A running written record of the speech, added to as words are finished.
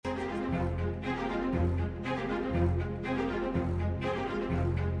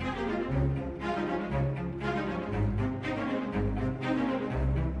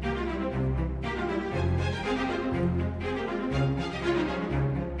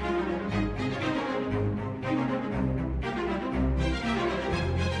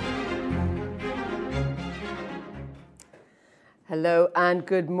Hello and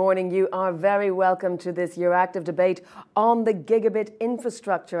good morning. You are very welcome to this EURACTIV debate on the Gigabit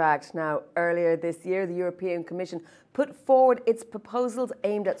Infrastructure Act. Now, earlier this year, the European Commission put forward its proposals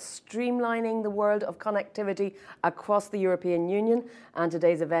aimed at streamlining the world of connectivity across the European Union. And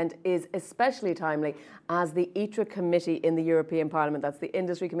today's event is especially timely as the ITRA committee in the European Parliament, that's the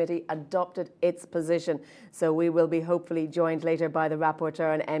industry committee, adopted its position. So we will be hopefully joined later by the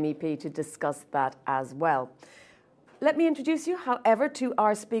rapporteur and MEP to discuss that as well. Let me introduce you, however, to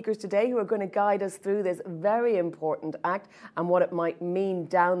our speakers today who are going to guide us through this very important act and what it might mean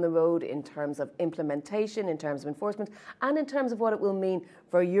down the road in terms of implementation, in terms of enforcement, and in terms of what it will mean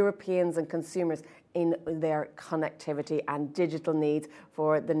for Europeans and consumers in their connectivity and digital needs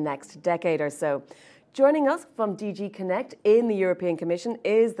for the next decade or so. Joining us from DG Connect in the European Commission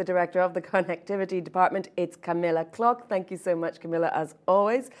is the Director of the Connectivity Department. It's Camilla Klock. Thank you so much, Camilla, as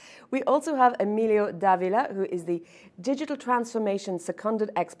always. We also have Emilio Davila, who is the Digital Transformation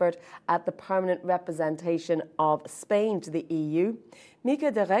Seconded Expert at the Permanent Representation of Spain to the EU.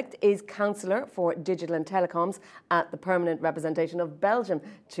 Mieke de Recht is Councillor for Digital and Telecoms at the Permanent Representation of Belgium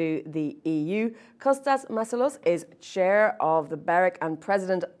to the EU. Kostas Massalos is Chair of the BEREC and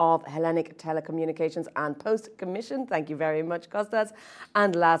President of Hellenic Telecommunications and Post Commission. Thank you very much, Kostas.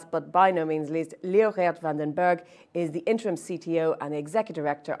 And last but by no means least, Leopold van den Berg is the Interim CTO and Executive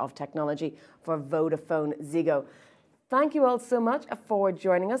Director of Technology for Vodafone Ziggo. Thank you all so much for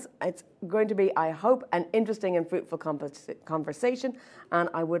joining us. It's going to be, I hope, an interesting and fruitful conversation. And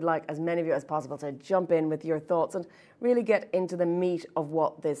I would like as many of you as possible to jump in with your thoughts and really get into the meat of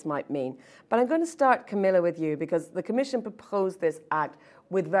what this might mean. But I'm going to start, Camilla, with you because the Commission proposed this act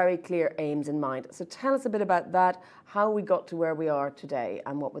with very clear aims in mind. So tell us a bit about that, how we got to where we are today,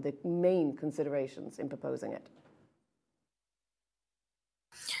 and what were the main considerations in proposing it.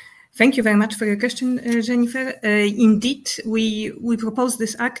 Thank you very much for your question, Jennifer. Indeed, we proposed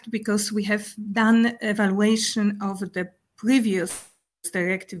this act because we have done evaluation of the previous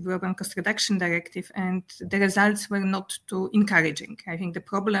directive, Broadband Cost Reduction Directive, and the results were not too encouraging. I think the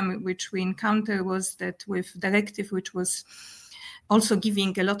problem which we encountered was that with directive, which was also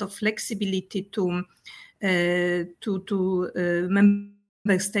giving a lot of flexibility to member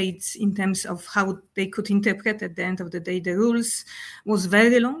states in terms of how they could interpret at the end of the day the rules, was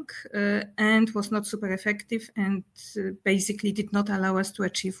very long and was not super effective and basically did not allow us to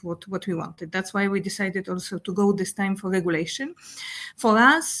achieve what we wanted. That's why we decided also to go this time for regulation. For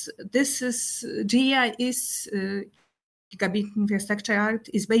us, this is GIA is Gigabit Infrastructure Act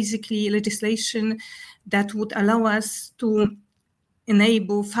is basically legislation that would allow us to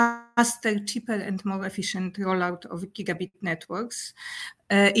enable faster, cheaper, and more efficient rollout of gigabit networks.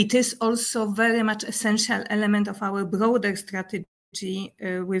 It is also very much essential element of our broader strategy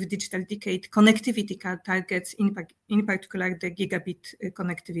with Digital Decade connectivity targets, in particular the gigabit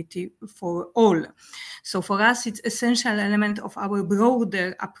connectivity for all. So for us, it's essential element of our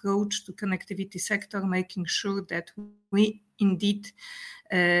broader approach to connectivity sector, making sure that we indeed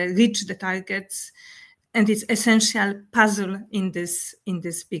reach the targets. And it's essential puzzle in this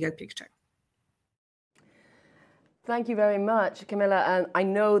bigger picture. Thank you very much, Camilla. And I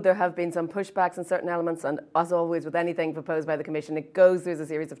know there have been some pushbacks on certain elements, and as always with anything proposed by the Commission, it goes through a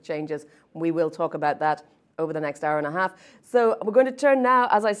series of changes. We will talk about that over the next hour and a half. So we're going to turn now,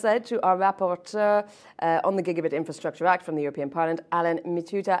 as I said, to our rapporteur on the Gigabit Infrastructure Act from the European Parliament, Alan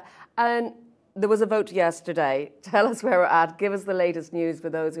Mituta. Alan, there was a vote yesterday. Tell us where we're at. Give us the latest news for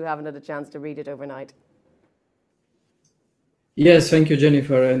those who haven't had a chance to read it overnight. Yes, thank you,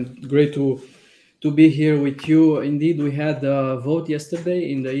 Jennifer, and great to be here with you. Indeed, we had a vote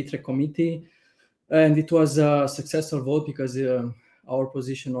yesterday in the ITRA committee, and it was a successful vote because our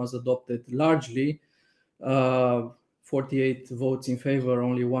position was adopted largely, 48 votes in favor,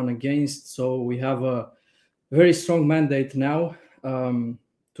 only 1 against. So we have a very strong mandate now to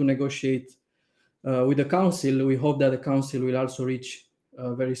negotiate with the Council. We hope that the Council will also reach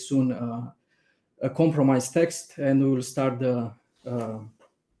very soon a compromise text, and we will start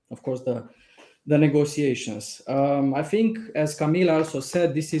of course, the negotiations. I think, as Camila also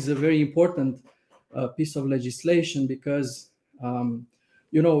said, this is a very important piece of legislation because,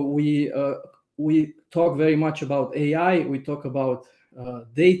 we talk very much about AI, we talk about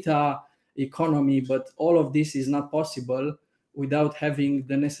data economy, but all of this is not possible without having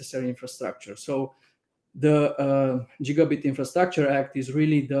the necessary infrastructure. So the Gigabit Infrastructure Act is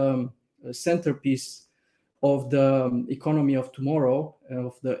really the centerpiece of the economy of tomorrow,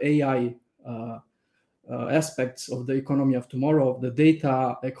 of the AI aspects of the economy of tomorrow, of the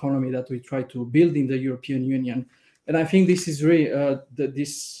data economy that we try to build in the European Union. And I think this is really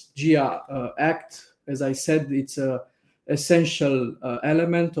this GIA Act, as I said, it's essential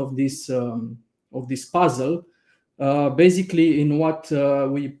element of this puzzle. Basically, in what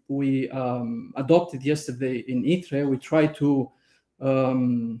we adopted yesterday in ITRE, we try to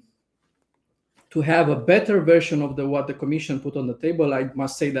have a better version of what the Commission put on the table. I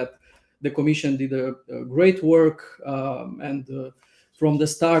must say that the Commission did a great work, and from the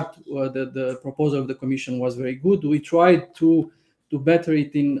start, the proposal of the Commission was very good. We tried to better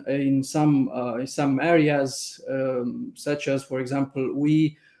it in some areas, such as, for example,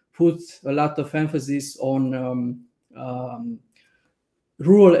 we put a lot of emphasis on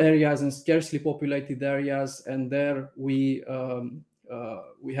rural areas and scarcely populated areas, and there we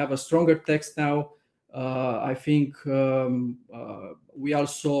have a stronger text now. I think we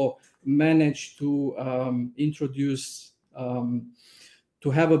also managed to introduce to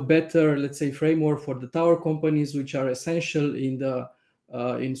have a better, let's say, framework for the tower companies, which are essential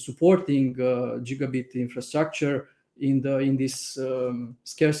in supporting gigabit infrastructure in this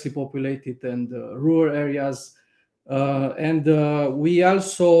scarcely populated and rural areas. And we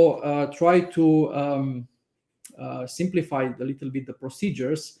also try to simplify a little bit the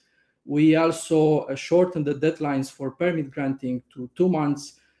procedures. We also shortened the deadlines for permit granting to 2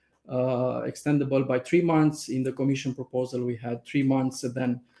 months, extendable by 3 months. In the Commission proposal, we had 3 months and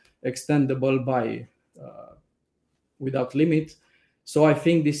then extendable by without limit. So I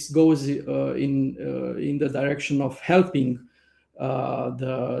think this goes in the direction of helping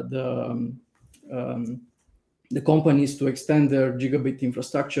the companies to extend their gigabit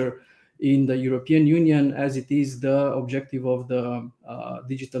infrastructure in the European Union, as it is the objective of the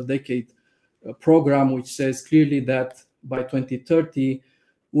Digital Decade program, which says clearly that by 2030,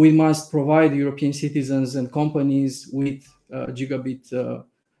 we must provide European citizens and companies with gigabit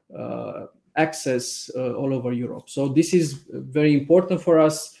access all over Europe. So this is very important for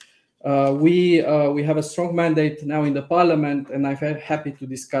us. We have a strong mandate now in the Parliament, and I'm very happy to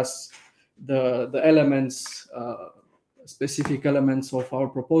discuss the elements, specific elements of our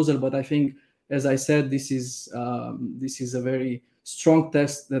proposal. But I think, as I said, this is a very strong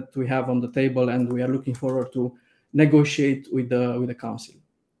text that we have on the table, and we are looking forward to negotiate with the Council.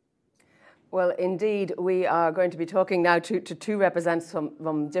 Well, indeed, we are going to be talking now to two representatives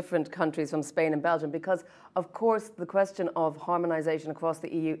from different countries, from Spain and Belgium, because, of course, the question of harmonisation across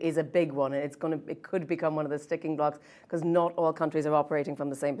the EU is a big one, and it could become one of the sticking blocks because not all countries are operating from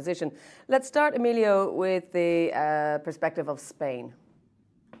the same position. Let's start, Emilio, with the perspective of Spain.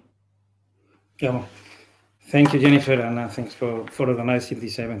 Yeah. Thank you, Jennifer, and thanks for organizing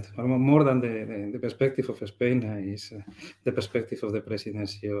this event. More than the perspective of Spain is the perspective of the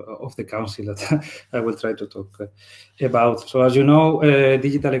presidency of the Council that I will try to talk about. So, as you know,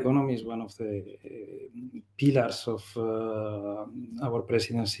 digital economy is one of the pillars of our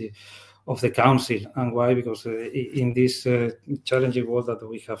presidency of the Council. And why? Because in this challenging world that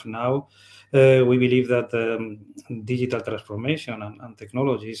we have now, we believe that digital transformation and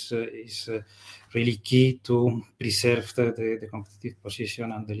technologies is really key to preserve the competitive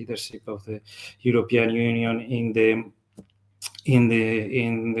position and the leadership of the European Union in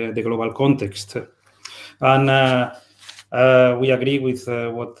the global context. And we agree with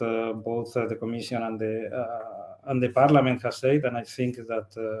what both the Commission and the Parliament has said, and I think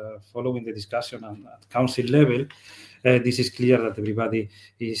that following the discussion at Council level, this is clear that everybody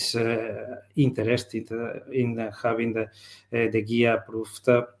is interested in having the GIA approved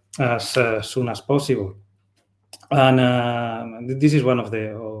as soon as possible. And this is one of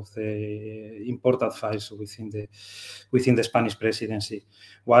the important files within the Spanish presidency.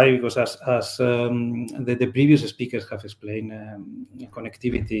 Why? Because as the previous speakers have explained,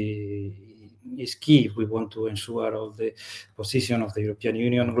 connectivity is key if we want to ensure all the position of the European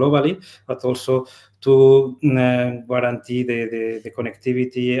Union globally, but also to guarantee the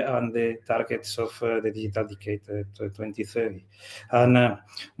connectivity and the targets of the digital decade 2030. And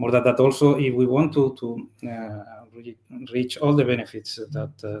more than that, also, if we want to reach all the benefits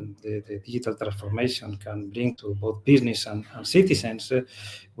that the digital transformation can bring to both business and citizens,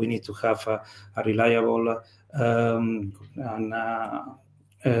 we need to have a reliable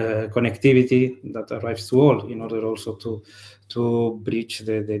connectivity that arrives to all, in order also to bridge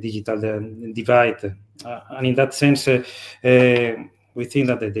the digital divide. And in that sense, we think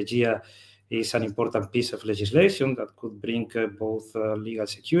that the GIA is an important piece of legislation that could bring both legal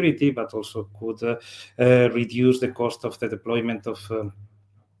security, but also could reduce the cost of the deployment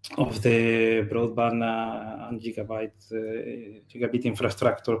of the broadband and gigabit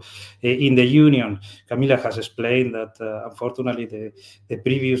infrastructure in the Union. Camila has explained that unfortunately the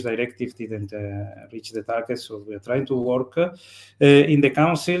previous directive didn't reach the target, so we are trying to work in the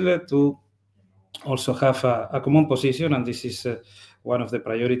Council to also have a common position, and this is one of the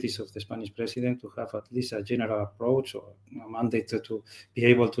priorities of the Spanish president, to have at least a general approach or a mandate to be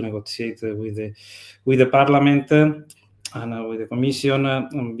able to negotiate with the Parliament and with the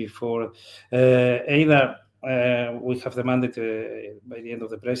Commission before either we have the mandate by the end of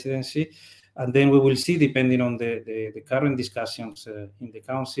the presidency, and then we will see, depending on the current discussions in the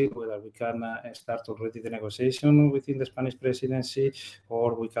Council, whether we can start already the negotiation within the Spanish presidency,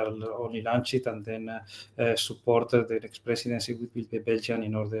 or we can only launch it and then support the next presidency, which will be Belgium,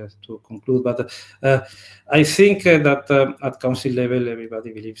 in order to conclude. But I think that at Council level,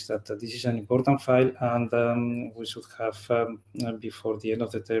 everybody believes that this is an important file, and we should have, before the end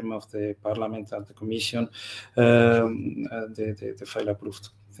of the term of the Parliament and the Commission, the file approved.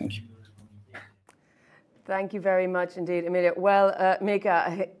 Thank you. Thank you very much indeed, Emilio. Well,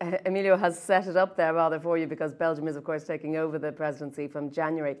 Mika, Emilio has set it up there rather for you, because Belgium is, of course, taking over the presidency from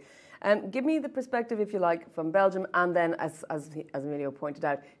January. Give me the perspective, if you like, from Belgium, and then, as Emilio pointed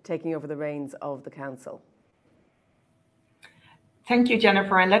out, taking over the reins of the Council. Thank you,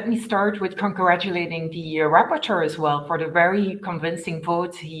 Jennifer. And let me start with congratulating the rapporteur as well for the very convincing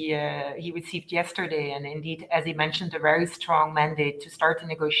vote he received yesterday. And indeed, as he mentioned, a very strong mandate to start the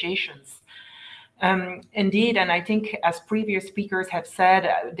negotiations. Indeed, and I think, as previous speakers have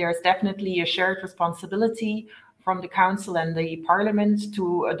said, there's definitely a shared responsibility from the Council and the Parliament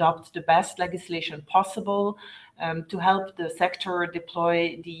to adopt the best legislation possible, to help the sector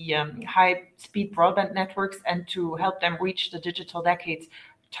deploy the high-speed broadband networks and to help them reach the digital decade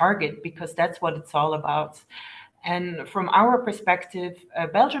target, because that's what it's all about. And from our perspective,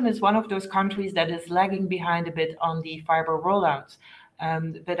 Belgium is one of those countries that is lagging behind a bit on the fiber rollout.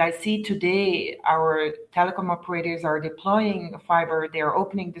 But I see today our telecom operators are deploying fiber, they're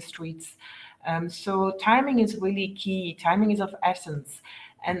opening the streets. So timing is really key, timing is of essence.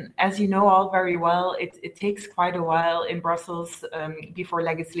 And as you know all very well, it takes quite a while in Brussels before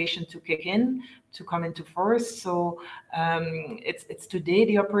legislation to kick in, to come into force. So it's today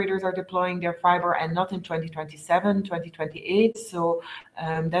the operators are deploying their fiber, and not in 2027, 2028. So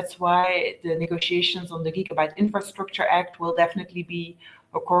that's why the negotiations on the Gigabit Infrastructure Act will definitely be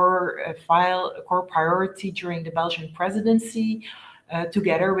a core file, a core priority during the Belgian presidency.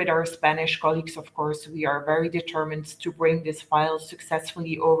 Together with our Spanish colleagues, of course, we are very determined to bring this file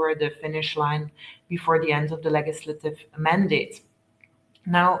successfully over the finish line before the end of the legislative mandate.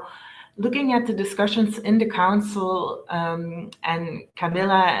 Now, looking at the discussions in the Council, and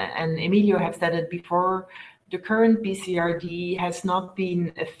Camilla and Emilio have said it before, the current BCRD has not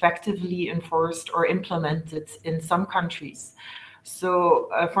been effectively enforced or implemented in some countries. So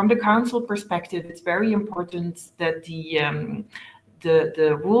from the Council perspective, it's very important that the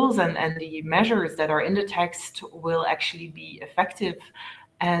rules and the measures that are in the text will actually be effective.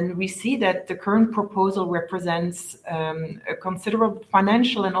 And we see that the current proposal represents a considerable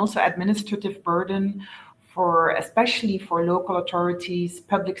financial and also administrative burden especially for local authorities,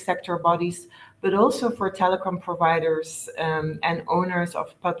 public sector bodies, but also for telecom providers and owners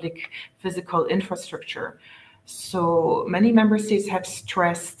of public physical infrastructure. So many member states have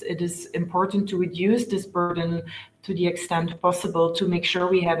stressed it is important to reduce this burden to the extent possible to make sure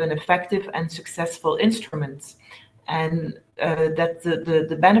we have an effective and successful instrument, and that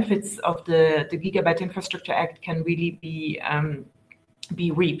the benefits of the Gigabit Infrastructure Act can really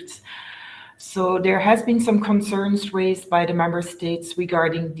be reaped. So there has been some concerns raised by the member states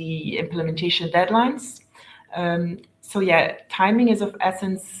regarding the implementation deadlines. So yeah, timing is of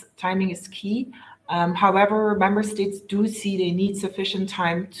essence, timing is key. However, member states do see they need sufficient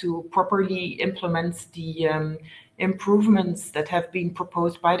time to properly implement the improvements that have been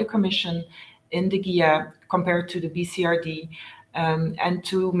proposed by the Commission in the GIA compared to the BCRD, and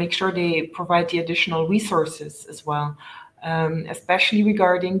to make sure they provide the additional resources as well, especially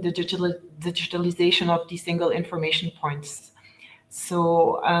regarding the digitalization of the single information points.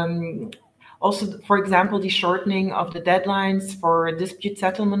 So also, for example, the shortening of the deadlines for dispute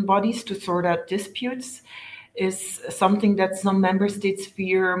settlement bodies to sort out disputes is something that some member states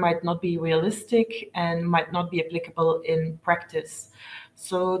fear might not be realistic and might not be applicable in practice.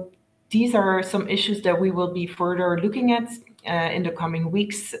 So these are some issues that we will be further looking at in the coming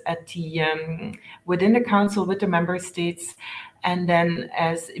weeks at within the Council with the member states. And then,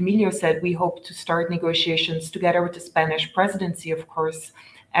 as Emilio said, we hope to start negotiations together with the Spanish presidency, of course,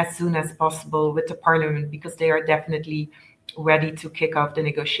 as soon as possible with the Parliament, because they are definitely ready to kick off the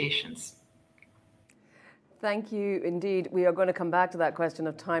negotiations. Thank you indeed. We are going to come back to that question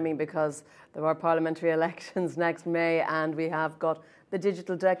of timing because there are parliamentary elections next May and we have got the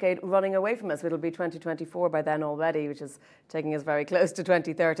digital decade running away from us. It'll be 2024 by then already, which is taking us very close to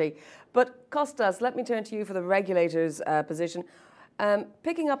 2030. But Kostas, let me turn to you for the regulators' position.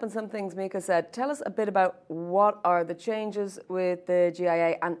 Picking up on some things Mika said, tell us a bit about what are the changes with the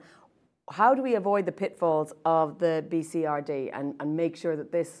GIA and how do we avoid the pitfalls of the BCRD and make sure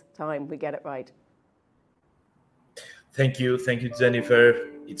that this time we get it right? Thank you, Jennifer.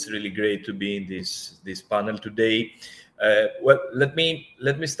 It's really great to be in this panel today. Well, let me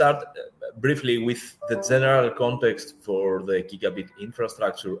start briefly with the general context for the Gigabit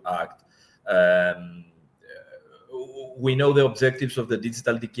Infrastructure Act. We know the objectives of the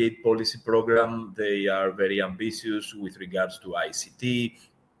Digital Decade Policy Program. They are very ambitious with regards to ICT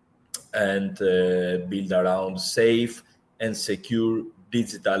and build around safe and secure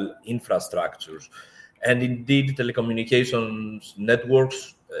digital infrastructures. And indeed, telecommunications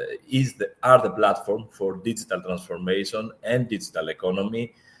networks are the platform for digital transformation and digital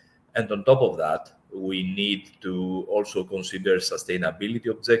economy. And on top of that, we need to also consider sustainability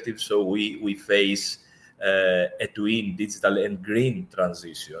objectives. So we face a twin digital and green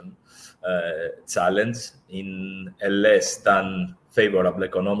transition challenge in a less than favorable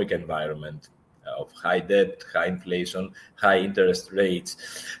economic environment of high debt, high inflation, high interest rates.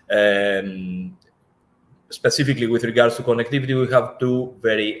 Specifically with regards to connectivity, we have two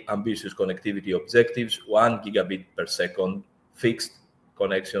very ambitious connectivity objectives: 1 gigabit per second fixed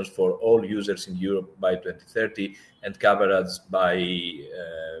connections for all users in Europe by 2030 and coverage by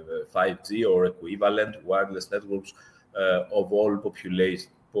 5G or equivalent wireless networks of all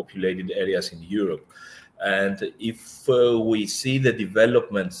populated areas in Europe. And if we see the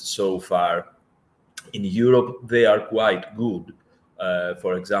developments so far in Europe, they are quite good.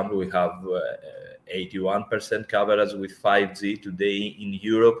 For example, we have 81% coverage with 5G today in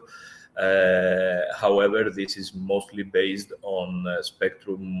Europe. However, this is mostly based on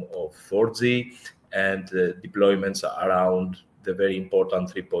spectrum of 4G and deployments around the very important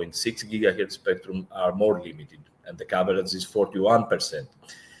 3.6 gigahertz spectrum are more limited, and the coverage is 41%.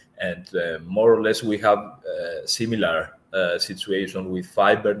 And more or less we have a similar situation with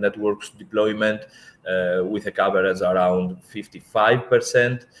fiber networks deployment with a coverage around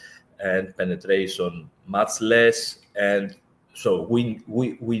 55% and penetration much less. And so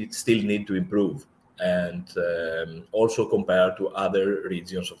we still need to improve, and also compared to other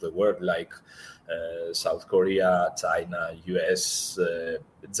regions of the world like South Korea, China, US,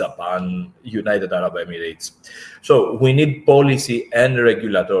 Japan, United Arab Emirates. So we need policy and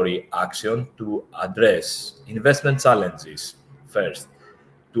regulatory action to address investment challenges first,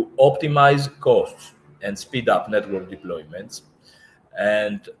 to optimize costs and speed up network deployments,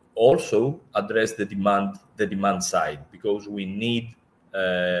 and also address the demand side, because we need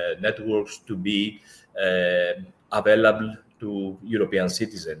networks to be available to European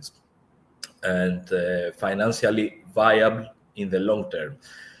citizens and financially viable in the long term.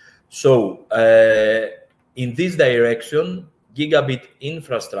 So in this direction, Gigabit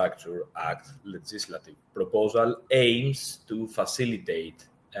Infrastructure Act legislative proposal aims to facilitate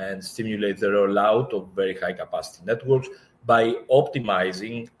and stimulate the rollout of very high capacity networks by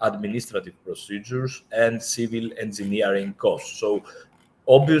optimizing administrative procedures and civil engineering costs. So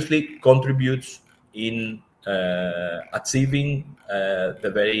obviously contributes in achieving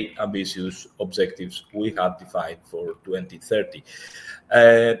the very ambitious objectives we have defined for 2030.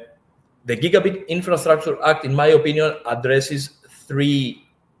 The Gigabit Infrastructure Act, in my opinion, addresses three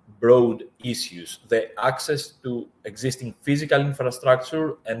broad issues: the access to existing physical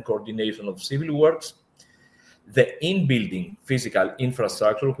infrastructure and coordination of civil works, the in-building physical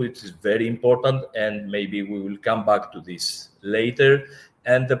infrastructure, which is very important, and maybe we will come back to this later,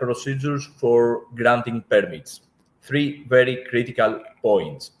 and the procedures for granting permits. Three very critical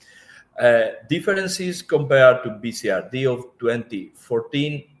points. Differences compared to BCRD of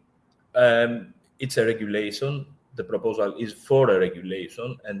 2014, it's a regulation. The proposal is for a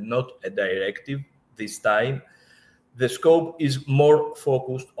regulation and not a directive this time. The scope is more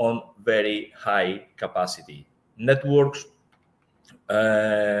focused on very high capacity networks.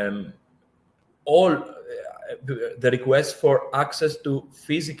 All the requests for access to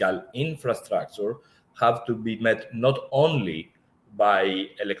physical infrastructure have to be met not only by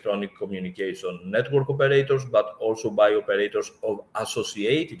electronic communication network operators, but also by operators of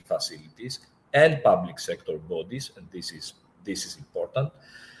associated facilities and public sector bodies, and this is important.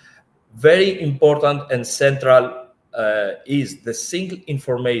 Very important and central is the single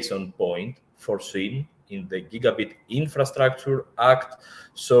information point foreseen in the Gigabit Infrastructure Act.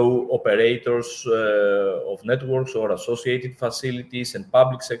 So operators of networks or associated facilities and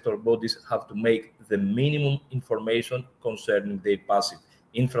public sector bodies have to make the minimum information concerning their passive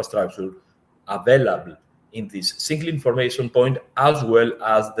infrastructure available in this single information point, as well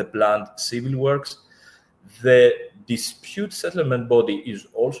as the planned civil works. The dispute settlement body is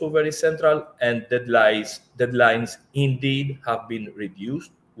also very central, and deadlines indeed have been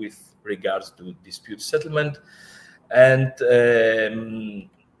reduced with regards to dispute settlement. And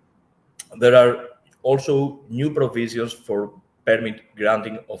there are also new provisions for permit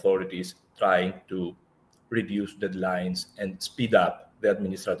granting authorities trying to reduce deadlines and speed up the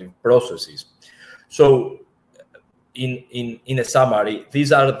administrative processes. So in a summary,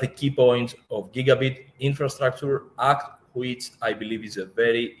 these are the key points of Gigabit Infrastructure Act, which I believe is a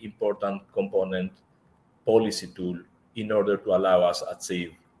very important component policy tool in order to allow us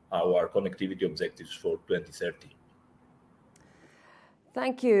achieve our connectivity objectives for 2030.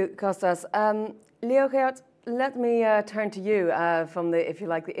 Thank you, Kostas. Leonhard, let me turn to you from the, if you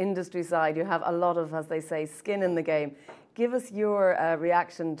like, the industry side. You have a lot of, as they say, skin in the game. Give us your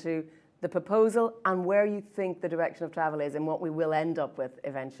reaction to the proposal and where you think the direction of travel is and what we will end up with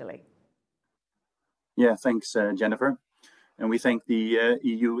eventually. Yeah, thanks, Jennifer. And we thank the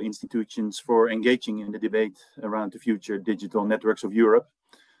EU institutions for engaging in the debate around the future digital networks of Europe,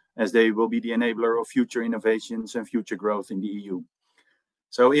 as they will be the enabler of future innovations and future growth in the EU.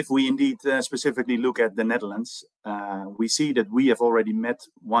 So if we indeed specifically look at the Netherlands, we see that we have already met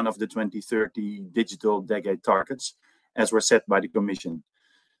one of the 2030 digital decade targets, as were set by the Commission,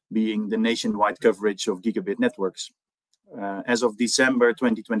 being the nationwide coverage of gigabit networks. As of December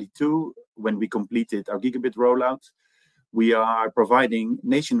 2022, when we completed our gigabit rollout, we are providing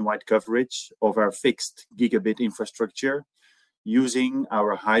nationwide coverage of our fixed gigabit infrastructure using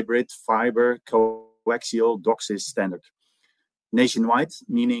our hybrid fiber coaxial DOCSIS standard. Nationwide,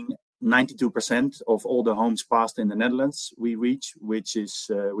 meaning 92% of all the homes passed in the Netherlands we reach, which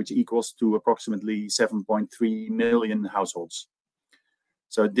equals to approximately 7.3 million households.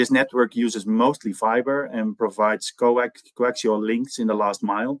 So this network uses mostly fiber and provides coaxial links in the last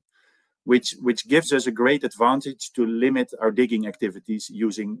mile, which gives us a great advantage to limit our digging activities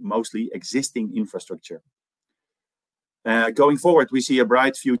using mostly existing infrastructure. Going forward, we see a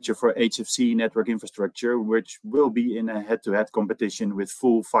bright future for HFC network infrastructure, which will be in a head-to-head competition with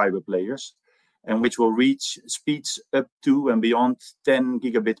full fiber players, and which will reach speeds up to and beyond 10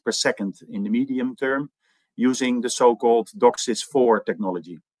 gigabit per second in the medium term, using the so-called DOCSIS 4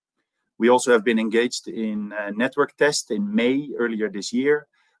 technology. We also have been engaged in a network test in May earlier this year,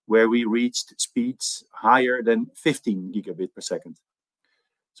 where we reached speeds higher than 15 gigabit per second.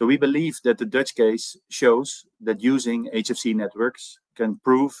 So we believe that the Dutch case shows that using HFC networks can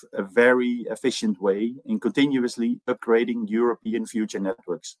prove a very efficient way in continuously upgrading European future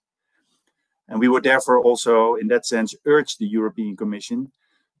networks. And we would therefore also, in that sense, urge the European Commission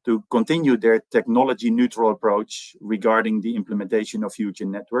to continue their technology-neutral approach regarding the implementation of future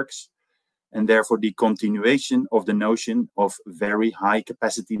networks, and therefore the continuation of the notion of very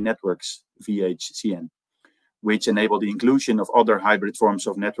high-capacity networks, VHCN, which enable the inclusion of other hybrid forms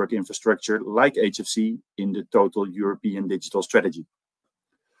of network infrastructure like HFC in the total European digital strategy.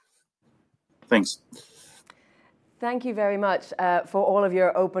 Thanks. Thank you very much for all of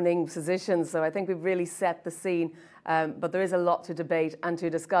your opening positions. So I think we've really set the scene, but there is a lot to debate and to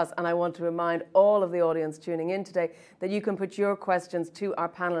discuss. And I want to remind all of the audience tuning in today that you can put your questions to our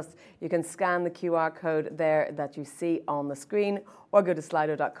panelists. You can scan the QR code there that you see on the screen, or go to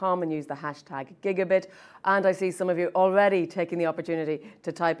slido.com and use the hashtag Gigabit. And I see some of you already taking the opportunity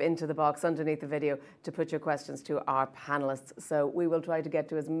to type into the box underneath the video to put your questions to our panelists. So we will try to get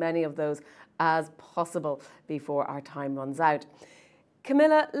to as many of those as possible before our time runs out.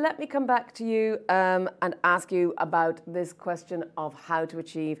 Camilla, let me come back to you and ask you about this question of how to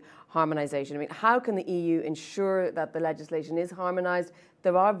achieve harmonisation. I mean, how can the EU ensure that the legislation is harmonised?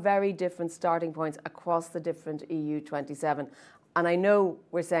 There are very different starting points across the different EU 27. And I know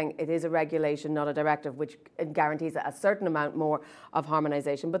we're saying it is a regulation, not a directive, which guarantees a certain amount more of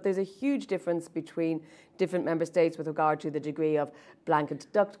harmonisation. But there's a huge difference between different member states with regard to the degree of blanket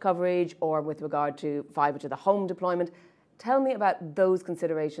duct coverage or with regard to fibre to the home deployment. Tell me about those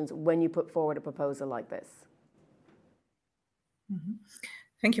considerations when you put forward a proposal like this. Mm-hmm.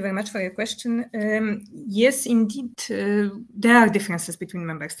 Thank you very much for your question. Yes, indeed, there are differences between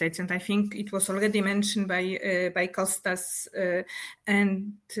member states, and I think it was already mentioned by Kostas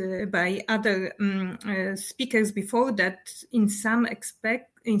and by other speakers before that. In some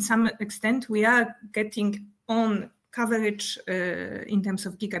extent, we are getting on coverage in terms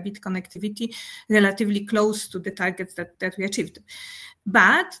of gigabit connectivity relatively close to the targets that we achieved.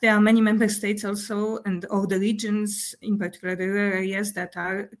 But there are many member states also, and all the regions, in particular the rural areas, that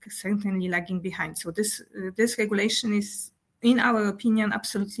are certainly lagging behind. So this regulation is, in our opinion,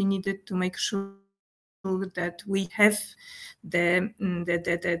 absolutely needed to make sure that we have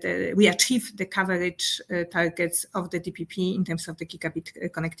we achieve the coverage targets of the DPP in terms of the gigabit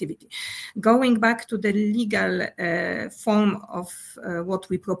connectivity. Going back to the legal form of what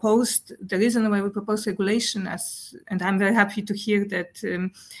we proposed, the reason why we proposed regulation, and I'm very happy to hear that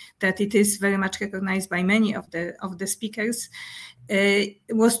it is very much recognized by many of the speakers,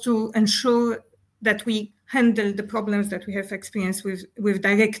 was to ensure that we handle the problems that we have experienced with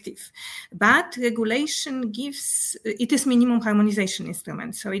directive. But regulation it is minimum harmonization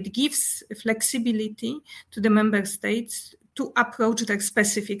instrument. So it gives flexibility to the member states to approach their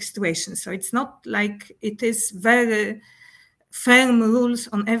specific situations. So it's not like it is very firm rules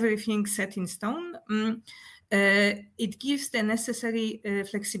on everything set in stone. It gives the necessary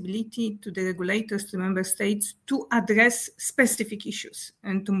flexibility to the regulators, to member states, to address specific issues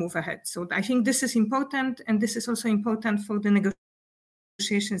and to move ahead. So I think this is important, and this is also important for the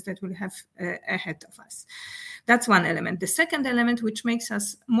negotiations that we'll have ahead of us. That's one element. The second element, which makes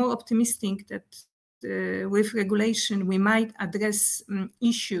us more optimistic that with regulation we might address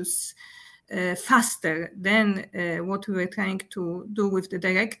issues faster than what we were trying to do with the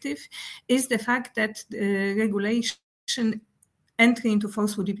directive, is the fact that the regulation entry into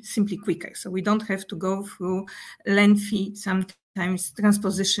force would be simply quicker. So we don't have to go through lengthy, sometimes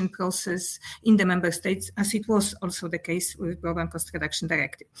transposition process in the member states, as it was also the case with broadband cost reduction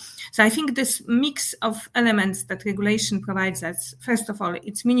directive. So I think this mix of elements that regulation provides us, first of all,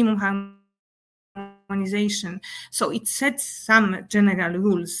 it's minimum harmonization. So it sets some general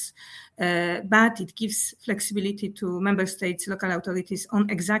rules, but it gives flexibility to member states, local authorities on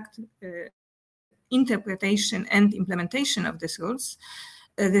exact interpretation and implementation of these rules,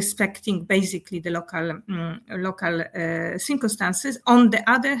 respecting basically the local circumstances. On the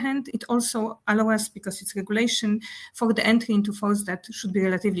other hand, it also allows us, because it's regulation, for the entry into force that should be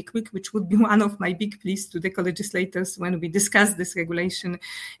relatively quick, which would be one of my big pleas to the co-legislators when we discuss this regulation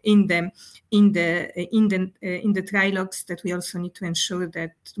in the trilogues, that we also need to ensure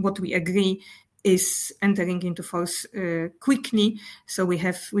that what we agree is entering into force quickly, so we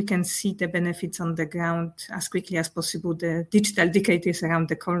can see the benefits on the ground as quickly as possible. The digital decade is around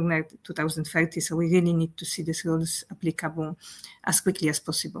the corner, 2030, so we really need to see these rules applicable as quickly as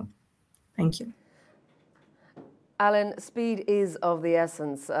possible. Thank you. Alan, speed is of the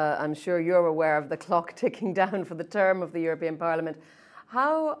essence. I'm sure you're aware of the clock ticking down for the term of the European Parliament.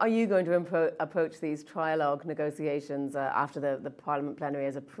 How are you going to approach these trilogue negotiations after the Parliament plenary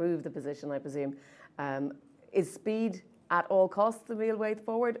has approved the position, I presume? Is speed at all costs the real way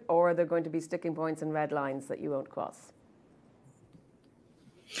forward, or are there going to be sticking points and red lines that you won't cross?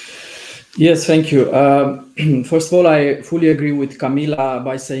 Yes, thank you. First of all, I fully agree with Camila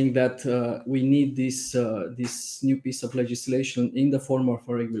by saying that we need this new piece of legislation in the form of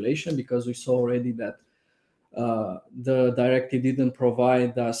a regulation, because we saw already that the directive didn't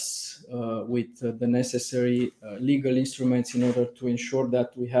provide us with the necessary legal instruments in order to ensure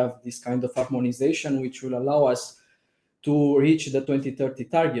that we have this kind of harmonization, which will allow us to reach the 2030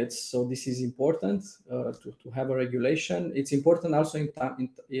 targets. So this is important to have a regulation. It's important also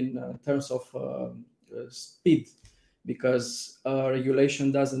in terms of speed, because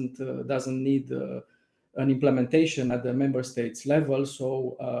regulation doesn't need an implementation at the member states level,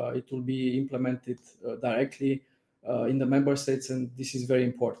 so it will be implemented directly in the member states, and this is very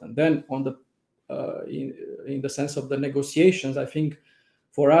important. Then, on the in the sense of the negotiations, I think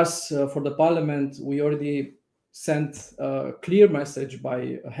for us, for the Parliament, we already sent a clear message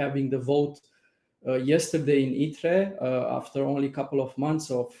by having the vote yesterday in ITRE after only a couple of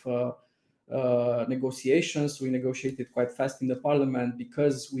months of negotiations. We negotiated quite fast in the Parliament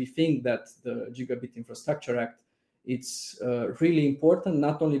because we think that the Gigabit Infrastructure Act, it's really important,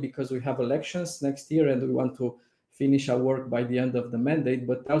 not only because we have elections next year and we want to finish our work by the end of the mandate,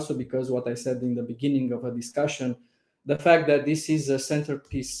 but also because what I said in the beginning of a discussion, the fact that this is a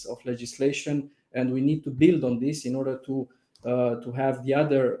centerpiece of legislation and we need to build on this in order to have the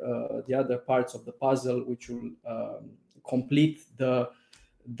other parts of the puzzle which will complete the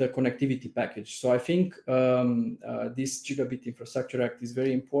connectivity package. So I think this Gigabit Infrastructure Act is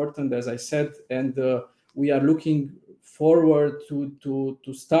very important, as I said, and we are looking forward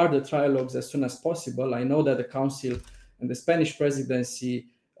to start the trilogues as soon as possible. I know that the Council and the Spanish presidency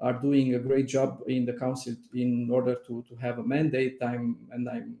are doing a great job in the Council in order to have a mandate.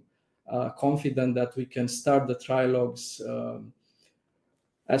 confident that we can start the trilogues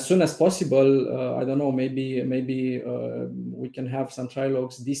as soon as possible. I don't know, maybe we can have some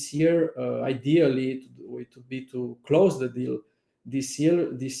trilogues this year. Ideally, it would be to close the deal this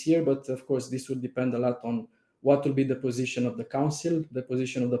year, but of course this will depend a lot on what will be the position of the Council. The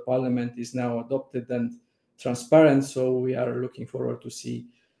position of the Parliament is now adopted and transparent, so we are looking forward to see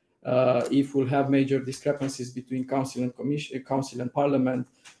if we'll have major discrepancies between Council and Commission, Council and Parliament.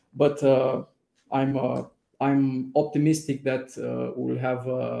 But I'm optimistic that we'll have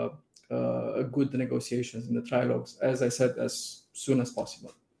a good negotiations in the trilogues, as I said, as soon as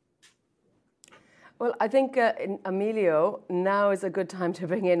possible. Well, I think, Emilio, now is a good time to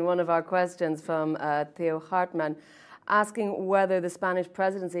bring in one of our questions from Theo Hartmann, asking whether the Spanish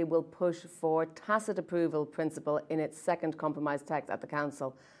presidency will push for tacit approval principle in its second compromise text at the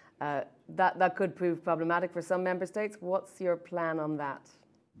Council. That could prove problematic for some member states. What's your plan on that?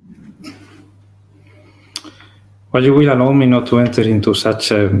 Well, you will allow me not to enter into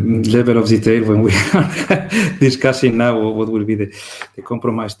such a level of detail when we are discussing now what will be the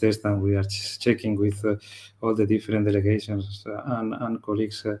compromise test, and we are checking with all the different delegations and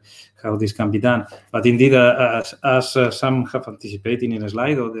colleagues how this can be done. But indeed, as some have anticipated in a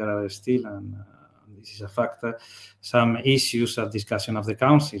slide, there are still, and this is a fact, some issues at discussion of the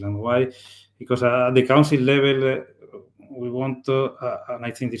Council. And why? Because at the Council level, we want to, and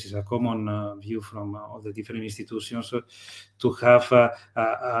I think this is a common view from all the different institutions, to have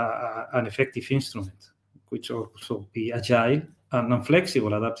an effective instrument, which also be agile and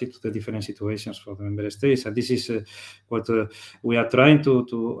flexible, adapted to the different situations for the member states. And this is what we are trying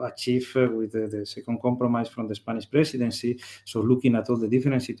to achieve with the second compromise from the Spanish presidency. So looking at all the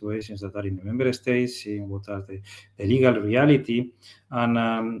different situations that are in the member states, seeing what are the legal reality,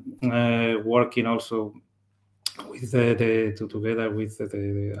 and working also with together with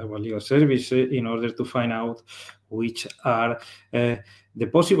our legal service in order to find out which are the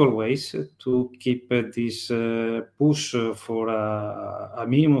possible ways to keep this push for a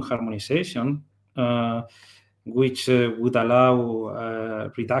minimum harmonization, which would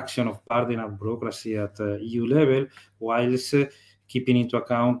allow reduction of burden and bureaucracy at EU level, whilst keeping into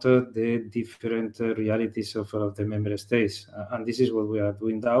account the different realities of the member states. And this is what we are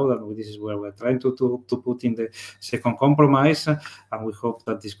doing now, and this is where we're trying to put in the second compromise. And we hope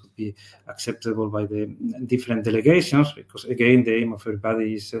that this could be acceptable by the different delegations, because again, the aim of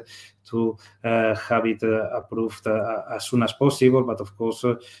everybody is to have it approved as soon as possible. But of course,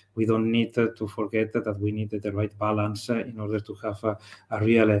 we don't need to forget that we need the right balance in order to have a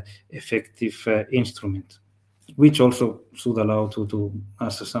real effective instrument, which also should allow to,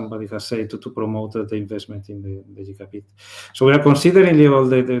 as somebody has said, to promote the investment in the gigabit. So we are considering all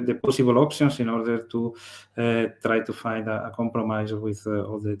the possible options in order to try to find a compromise with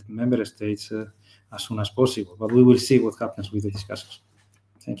all the member states as soon as possible. But we will see what happens with the discussions.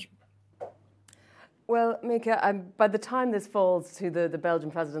 Thank you. Well, Mika, by the time this falls to the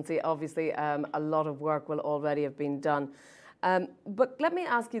Belgian presidency, obviously a lot of work will already have been done. But let me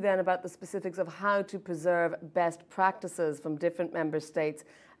ask you then about the specifics of how to preserve best practices from different member states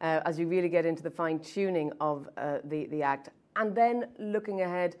as you really get into the fine-tuning of the Act. And then looking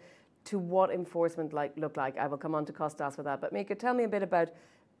ahead to what enforcement look like. I will come on to Kostas for that. But Mika, tell me a bit about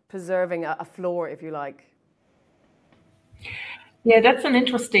preserving a floor, if you like. Yeah, that's an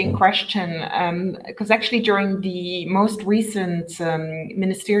interesting question, because actually during the most recent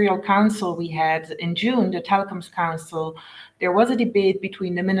ministerial council we had in June, the Telecoms Council, there was a debate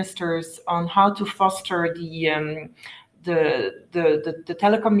between the ministers on how to foster the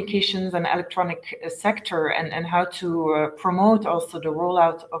telecommunications and electronic sector, and how to promote also the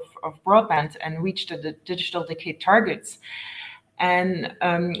rollout of broadband and reach the digital decade targets. And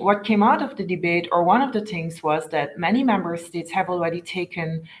what came out of the debate, or one of the things, was that many member states have already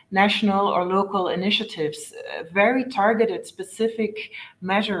taken national or local initiatives, very targeted, specific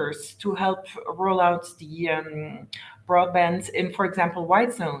measures to help roll out the broadband in, for example,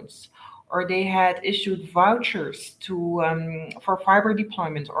 white zones. Or they had issued vouchers for fiber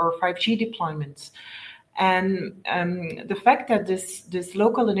deployment or 5G deployments. And the fact that this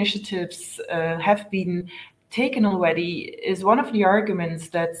local initiatives have been taken already is one of the arguments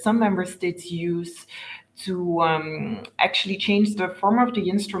that some member states use to actually change the form of the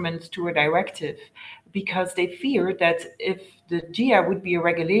instrument to a directive, because they fear that if the GIA would be a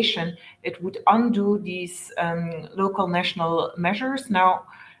regulation, it would undo these local national measures. Now,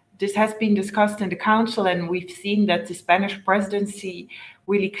 this has been discussed in the Council, and we've seen that the Spanish presidency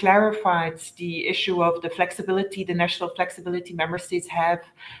really clarified the issue of the flexibility, the national flexibility member states have,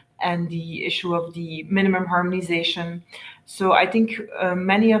 and the issue of the minimum harmonization. So I think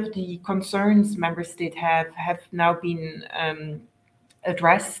many of the concerns member states have now been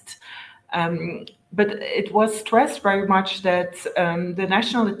addressed. But it was stressed very much that the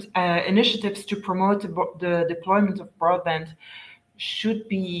national initiatives to promote the deployment of broadband should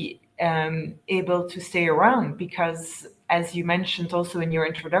be able to stay around, because, as you mentioned also in your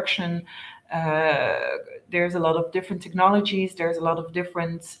introduction, there's a lot of different technologies, there's a lot of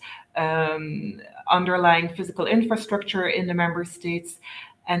different underlying physical infrastructure in the member states,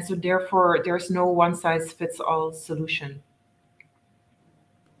 and so therefore there's no one-size-fits-all solution.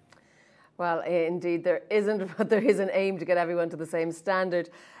 Well, indeed, there isn't, but there is an aim to get everyone to the same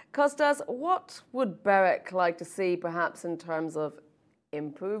standard. Kostas, what would BEREC like to see, perhaps in terms of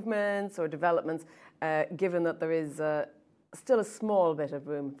improvements or developments, given that there is still a small bit of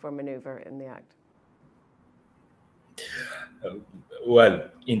room for manoeuvre in the Act? Well,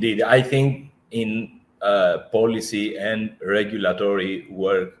 indeed, I think in policy and regulatory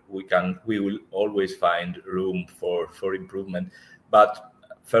work, we will always find room for improvement. But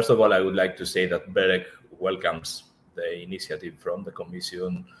first of all, I would like to say that BEREC welcomes the initiative from the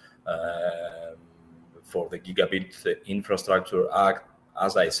Commission for the Gigabit Infrastructure Act.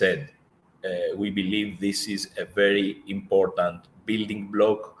 As I said, we believe this is a very important building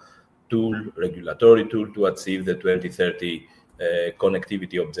block tool, regulatory tool, to achieve the 2030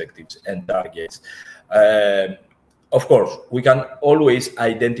 connectivity objectives and targets. Of course, we can always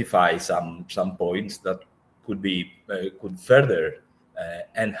identify some points that could further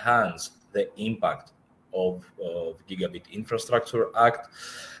enhance the impact of Gigabit Infrastructure Act.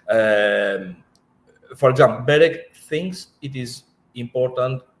 For example, BEREC thinks it is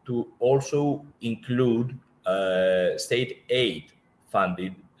important to also include state aid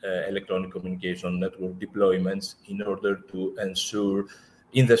funded electronic communication network deployments in order to ensure,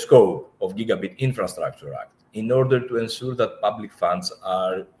 in the scope of Gigabit Infrastructure Act, in order to ensure that public funds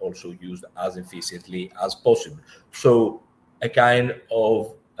are also used as efficiently as possible. So a kind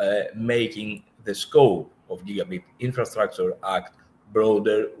of making the scope of Gigabit Infrastructure Act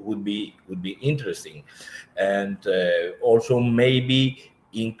broader would be interesting, and also maybe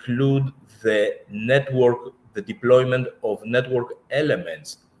include the deployment of network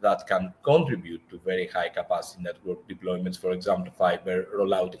elements that can contribute to very high capacity network deployments. For example, fiber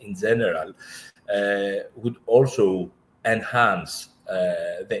rollout in general would also enhance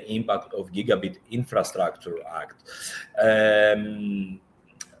the impact of Gigabit Infrastructure Act.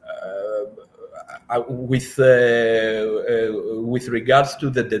 With regards to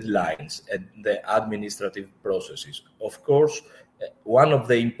the deadlines and the administrative processes, of course, one of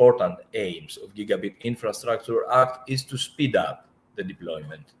the important aims of Gigabit Infrastructure Act is to speed up the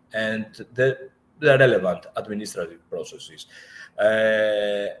deployment and the relevant administrative processes.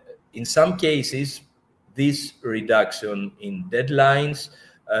 In some cases, this reduction in deadlines,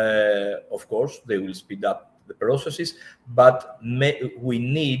 of course, they will speed up the processes, but we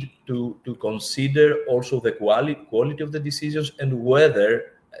need to consider also the quality of the decisions and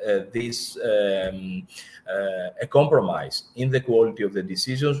whether a compromise in the quality of the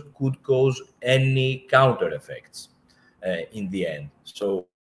decisions could cause any counter effects in the end. So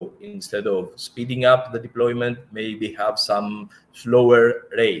instead of speeding up the deployment, maybe have some slower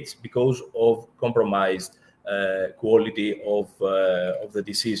rates because of compromised quality of the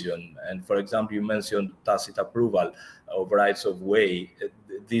decision. And for example, you mentioned tacit approval of rights of way.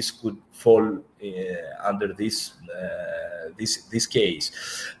 This could fall under this case.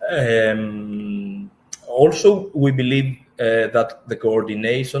 Also, we believe that the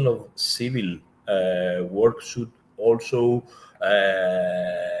coordination of civil work should also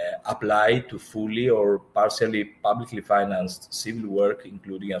apply to fully or partially publicly financed civil work,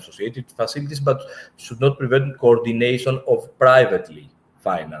 including associated facilities, but should not prevent coordination of privately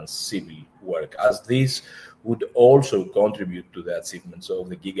financed civil work, as this would also contribute to the achievements of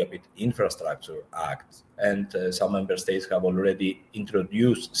the Gigabit Infrastructure Act. And some member states have already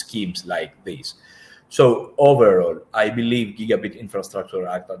introduced schemes like this. So overall, I believe Gigabit Infrastructure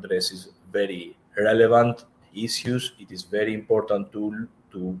Act addresses very relevant issues. It is very important tool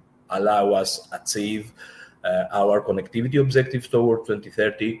to allow us achieve our connectivity objectives toward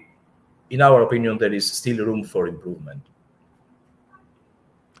 2030. In our opinion, there is still room for improvement.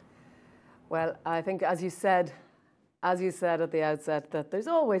 Well, I think, as you said at the outset, that there's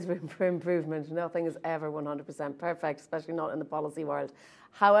always room for improvement. Nothing is ever 100% perfect, especially not in the policy world.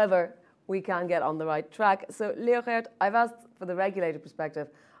 However, we can get on the right track. So, Leochert, I've asked for the regulator perspective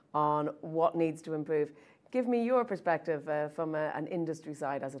on what needs to improve. Give me your perspective from an industry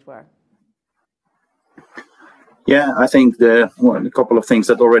side, as it were. Yeah, I think a couple of things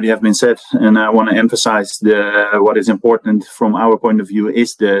that already have been said, and I want to emphasize what is important from our point of view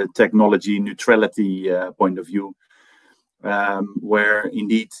is the technology neutrality point of view, where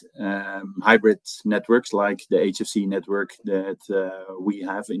indeed hybrid networks like the HFC network that we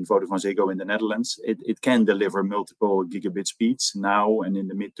have in VodafoneZiggo in the Netherlands, it can deliver multiple gigabit speeds now and in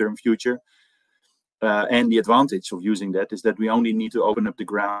the midterm future. And the advantage of using that is that we only need to open up the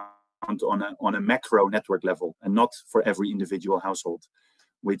ground on a macro network level and not for every individual household,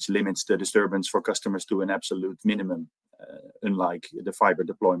 which limits the disturbance for customers to an absolute minimum, unlike the fiber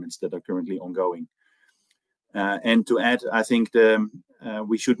deployments that are currently ongoing. And to add, I think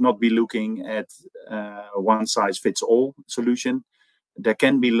we should not be looking at one size fits all solution. There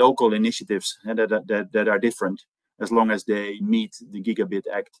can be local initiatives that are different as long as they meet the Gigabit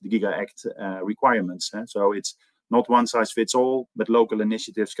Act, the Giga Act requirements. So it's not one size fits all, but local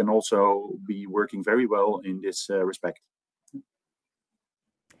initiatives can also be working very well in this respect.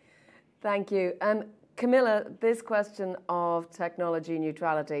 Thank you. Camilla, this question of technology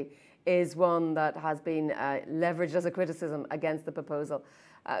neutrality is one that has been leveraged as a criticism against the proposal.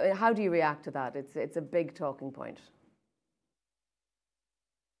 How do you react to that? It's a big talking point.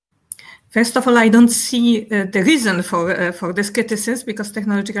 First of all, I don't see the reason for this criticism because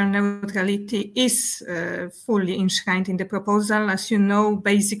technological neutrality is fully enshrined in the proposal. As you know,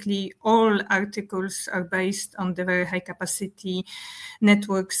 basically all articles are based on the very high capacity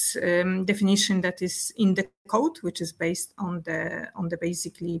networks definition that is in the code, which is based on the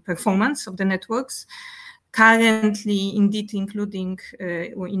basically performance of the networks. Currently, indeed, including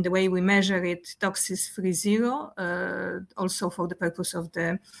in the way we measure it, DOCSIS 3.0, also for the purpose of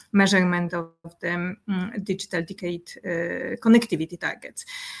the measurement of the digital decade connectivity targets.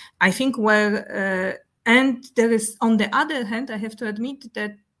 I think and there is, on the other hand, I have to admit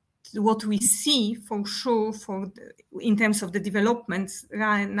that what we see for sure in terms of the developments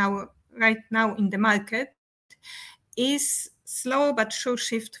right now in the market is slow but sure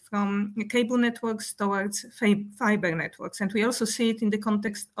shift from cable networks towards fiber networks. And we also see it in the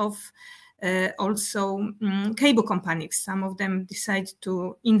context of cable companies. Some of them decide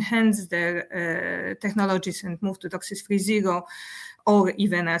to enhance their technologies and move to DOCSIS 3.0, or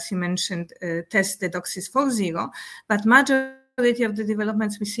even, as you mentioned, test the DOCSIS 4.0. But majority of the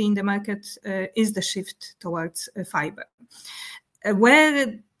developments we see in the market is the shift towards fiber.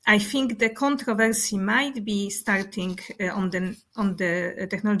 Where I think the controversy might be starting on the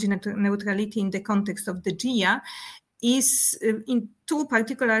technology neutrality in the context of the GIA is in two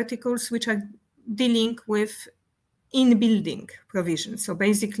particular articles which are dealing with in-building provisions. So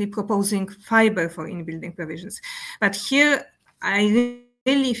basically proposing fiber for in-building provisions. But here I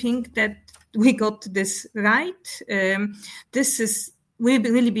really think that we got this right. We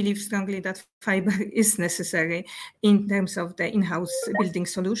really believe strongly that fiber is necessary in terms of the in-house building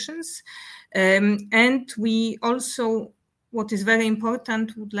solutions. And we also, what is very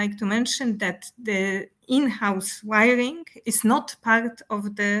important, would like to mention that the in-house wiring is not part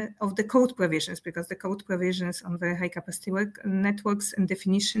of the code provisions, because the code provisions on very high capacity networks and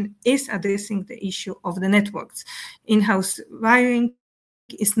definition is addressing the issue of the networks. In-house wiring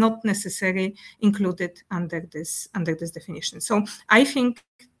is not necessarily included under this definition. So I think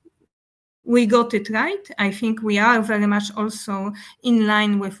we got it right. I think we are very much also in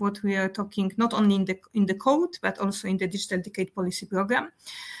line with what we are talking, not only in the code, but also in the Digital Decade Policy Program,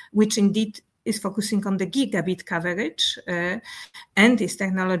 which indeed is focusing on the gigabit coverage and is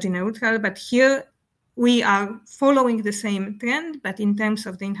technology neutral. But here we are following the same trend, but in terms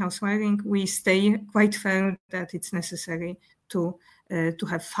of the in-house wiring, we stay quite firm that it's necessary to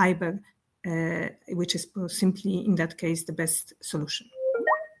have fiber, which is simply, in that case, the best solution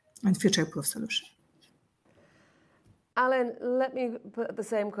and future-proof solution. Alan, let me put the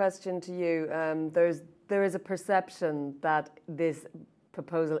same question to you. There is a perception that this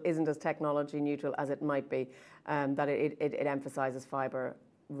proposal isn't as technology neutral as it might be, that it emphasizes fiber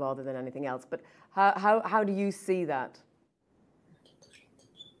rather than anything else. But how do you see that?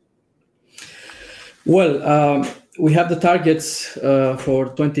 Well, we have the targets for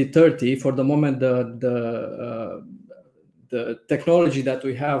 2030. For the moment, the technology that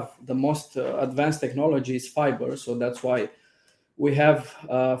we have, the most advanced technology is fiber. So that's why we have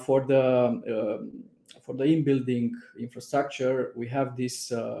for the in-building infrastructure, we have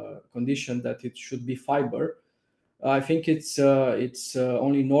this condition that it should be fiber. I think it's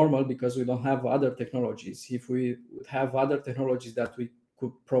only normal because we don't have other technologies. If we would have other technologies that we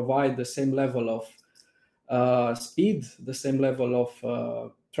could provide the same level of speed, the same level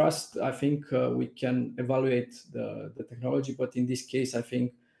of trust, I think we can evaluate the technology. But in this case, I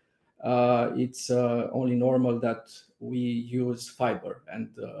think it's only normal that we use fiber. And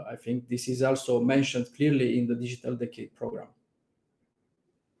I think this is also mentioned clearly in the Digital Decade program.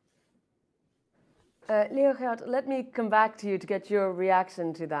 Leonhard, let me come back to you to get your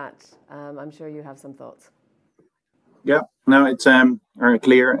reaction to that. I'm sure you have some thoughts. Yeah, no, it's very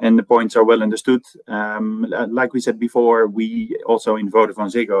clear and the points are well understood. Like we said before, we also in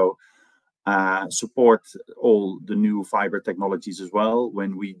Vodafone support all the new fiber technologies as well.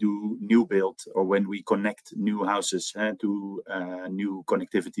 When we do new build or when we connect new houses to new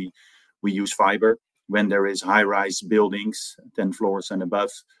connectivity, we use fiber. When there is high-rise buildings, 10 floors and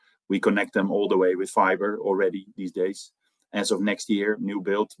above, we connect them all the way with fiber already these days. As of next year, new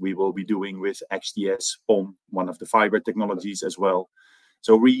build, we will be doing with XGS on one of the fiber technologies as well.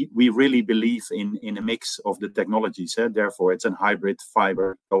 So we really believe in a mix of the technologies. Therefore, it's a hybrid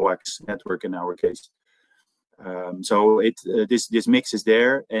fiber coax network in our case. So this mix is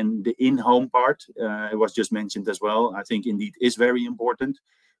there, and the in-home part, it was just mentioned as well, I think indeed is very important.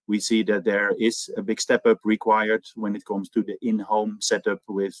 We see that there is a big step up required when it comes to the in-home setup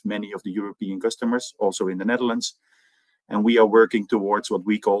with many of the European customers, also in the Netherlands. And we are working towards what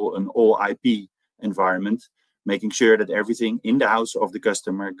we call an all IP environment, making sure that everything in the house of the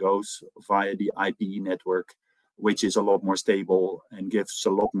customer goes via the IP network, which is a lot more stable and gives a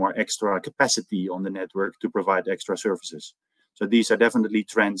lot more extra capacity on the network to provide extra services. So these are definitely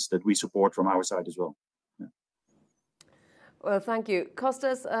trends that we support from our side as well. Yeah. Well, thank you.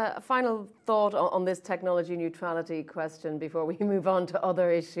 Kostas, a final thought on this technology neutrality question before we move on to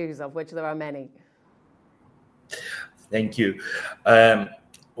other issues, of which there are many. Thank you.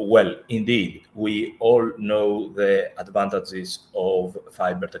 Well, indeed, we all know the advantages of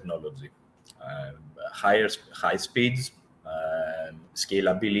fiber technology. High speeds,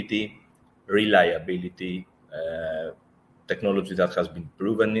 scalability, reliability, technology that has been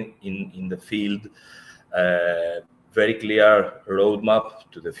proven in the field, very clear roadmap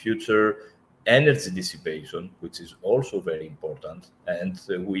to the future, energy dissipation, which is also very important. And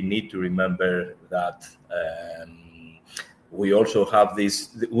we need to remember that we also have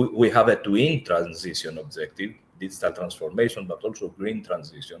we have a twin transition objective, digital transformation, but also green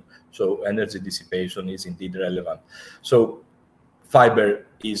transition. So energy dissipation is indeed relevant. So fiber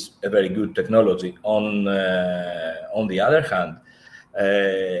is a very good technology. On the other hand,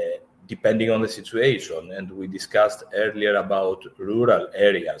 depending on the situation, and we discussed earlier about rural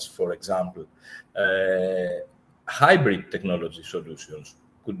areas, for example, hybrid technology solutions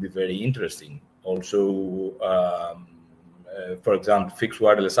could be very interesting. Also, for example, fixed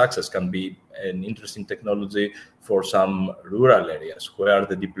wireless access can be an interesting technology for some rural areas where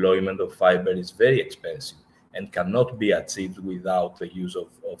the deployment of fiber is very expensive and cannot be achieved without the use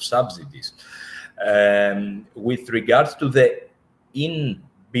of subsidies. With regards to the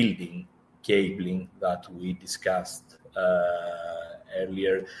in-building cabling that we discussed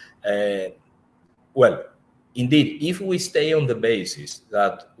earlier, well, indeed, if we stay on the basis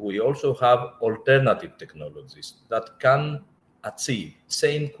that we also have alternative technologies that can achieve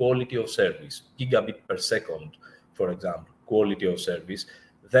same quality of service, gigabit per second, for example, quality of service,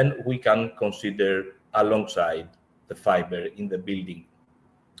 then we can consider alongside the fiber in the building.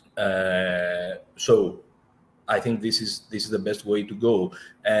 So I think this is the best way to go.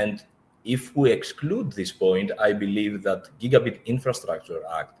 And if we exclude this point, I believe that Gigabit Infrastructure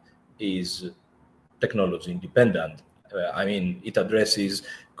Act is technology independent. I mean, it addresses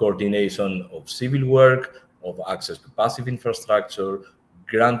coordination of civil work, of access to passive infrastructure,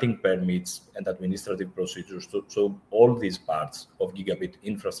 granting permits and administrative procedures. So all these parts of Gigabit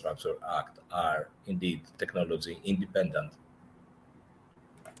Infrastructure Act are indeed technology independent.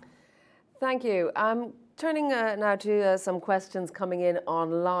 Thank you. Turning now to some questions coming in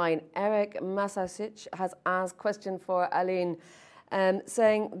online. Eric Masasic has asked a question for Aline,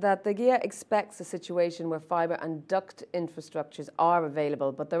 saying that the GIA expects a situation where fibre and duct infrastructures are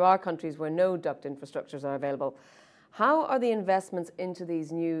available, but there are countries where no duct infrastructures are available. How are the investments into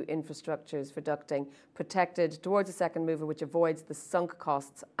these new infrastructures for ducting protected towards a second mover which avoids the sunk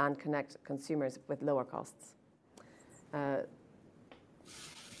costs and connect consumers with lower costs?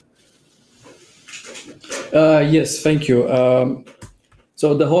 Yes, thank you.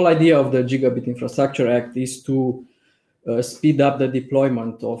 So the whole idea of the Gigabit Infrastructure Act is to speed up the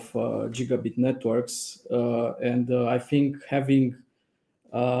deployment of gigabit networks, and I think having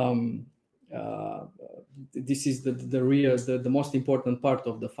this is the most important part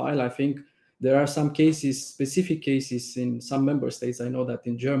of the file. I think there are some cases, specific cases in some member states. I know that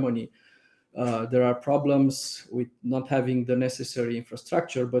in Germany there are problems with not having the necessary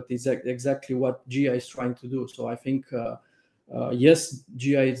infrastructure, but it's exactly what GIA is trying to do. So I think yes,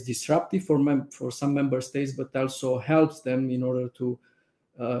 GI is disruptive for some member states, but also helps them in order to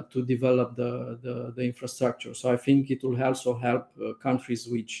develop the infrastructure. So I think it will also help countries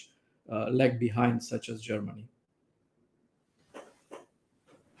which lag behind, such as Germany.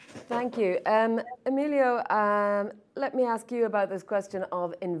 Thank you. Emilio, let me ask you about this question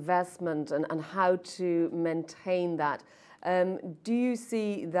of investment and how to maintain that. Do you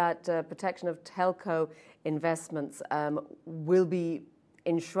see that protection of telco investments will be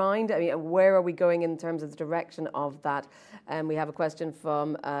enshrined? I mean, where are we going in terms of the direction of that? We have a question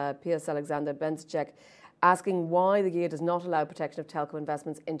from Piers Alexander Benschek asking why the GIA does not allow protection of telco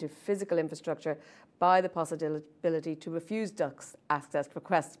investments into physical infrastructure by the possibility to refuse ducts access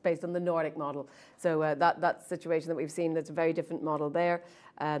requests based on the Nordic model. So that situation that we've seen, that's a very different model there.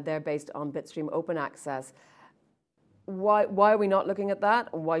 They're based on bitstream open access. Why are we not looking at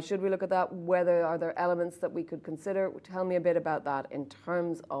that? Why should we look at that? Are there elements that we could consider? Tell me a bit about that in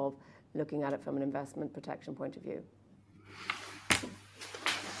terms of looking at it from an investment protection point of view.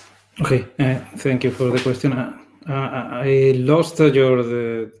 Okay, thank you for the question. I lost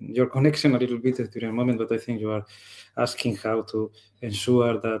your connection a little bit during a moment, but I think you are asking how to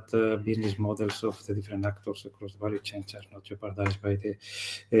ensure that business models of the different actors across the value chain are not jeopardized by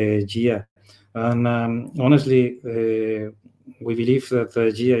the GIA. And honestly, we believe that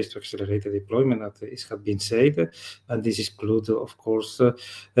the GIA is to accelerate the deployment, as it has been said, and this includes, of course,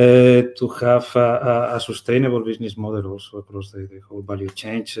 to have a sustainable business model also across the whole value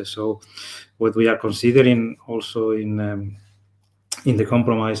chain. So what we are considering also in the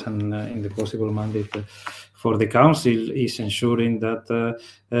compromise and in the possible mandate for the Council is ensuring that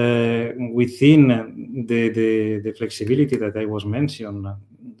within the flexibility that I was mentioned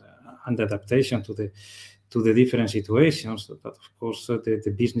and adaptation to the different situations, that of course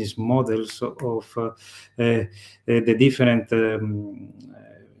the business models of the different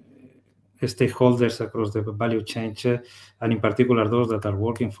stakeholders across the value chain, and in particular those that are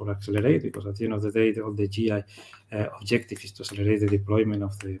working for Accelerate, because at the end of the day, all the GI objective is to accelerate the deployment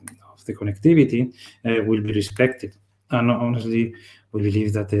of the connectivity, will be respected. And honestly, we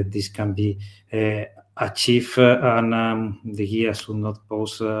believe that this can be achieved, and the GIA should not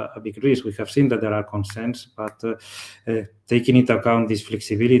pose a big risk. We have seen that there are concerns, but taking into account this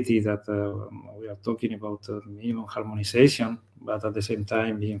flexibility that we are talking about, minimum harmonization, but at the same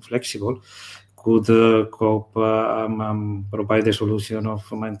time being flexible, could cope provide the solution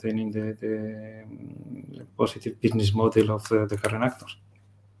of maintaining the positive business model of the current actors.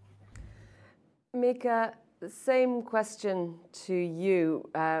 Mika, the same question to you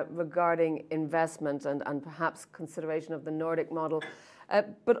regarding investment and perhaps consideration of the Nordic model.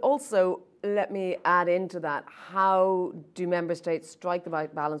 But also, let me add into that, how do member states strike the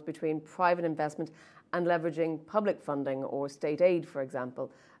right balance between private investment and leveraging public funding or state aid, for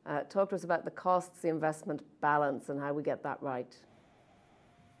example? Talk to us about the costs, the investment balance, and how we get that right.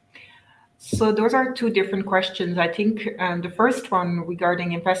 So those are two different questions. I think the first one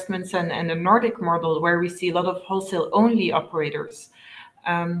regarding investments and the Nordic model, where we see a lot of wholesale-only operators.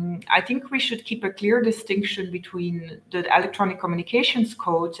 I think we should keep a clear distinction between the Electronic Communications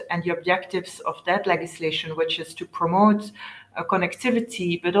Code and the objectives of that legislation, which is to promote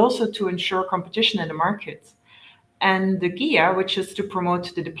connectivity, but also to ensure competition in the market. And the GIA, which is to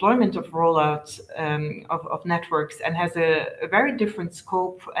promote the deployment of rollout of networks and has a very different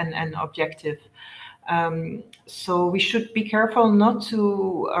scope and objective. So we should be careful not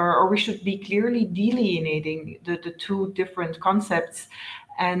to, or we should be clearly delineating the two different concepts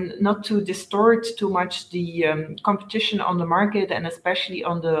and not to distort too much the competition on the market and especially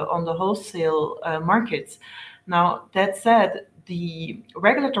on the wholesale markets. Now, that said, the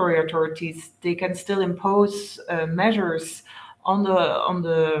regulatory authorities, they can still impose measures on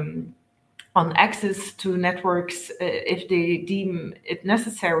access to networks if they deem it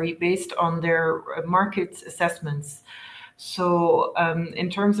necessary based on their market assessments. So in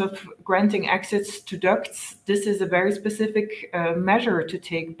terms of granting access to ducts, this is a very specific measure to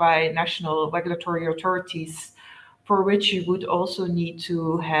take by national regulatory authorities, for which you would also need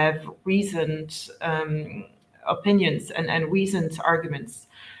to have reasoned opinions and reasoned arguments.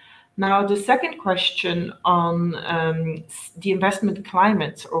 Now, the second question on the investment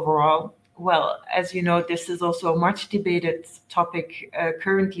climate overall, well, as you know, this is also a much debated topic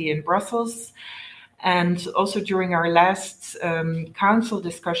currently in Brussels. And also during our last council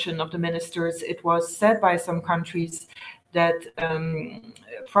discussion of the ministers, it was said by some countries that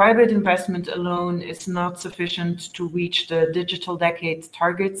private investment alone is not sufficient to reach the digital decade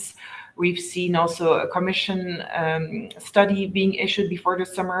targets, We've seen also a commission study being issued before the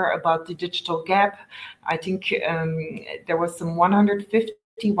summer about the digital gap. I think there was some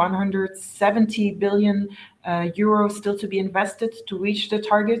 170 billion euros still to be invested to reach the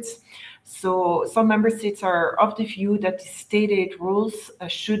targets. So some member states are of the view that the state aid rules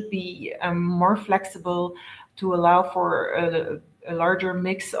should be more flexible to allow for a larger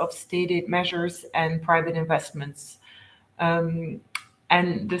mix of state aid measures and private investments.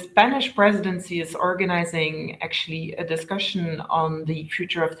 And the Spanish presidency is organizing actually a discussion on the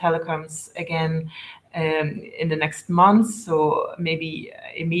future of telecoms again in the next months. So maybe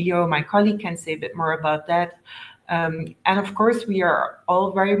Emilio, my colleague, can say a bit more about that. And of course, we are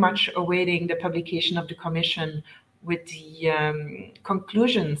all very much awaiting the publication of the Commission with the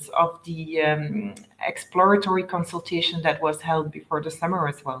conclusions of the exploratory consultation that was held before the summer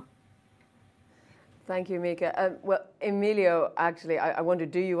as well. Thank you, Mika. Well, Emilio, actually, I wonder,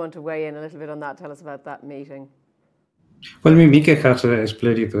 do you want to weigh in a little bit on that? Tell us about that meeting. Well, Mika has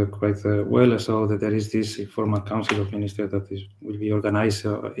explained it quite well, so that there is this informal council of ministers that will be organized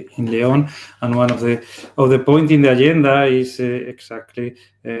in León, and one of the points in the agenda is exactly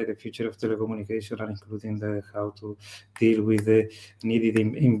the future of telecommunication, and including how to deal with the needed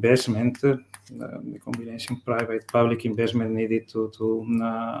investment, the combination private-public investment needed to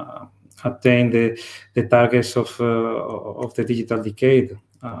attain the targets of the digital decade.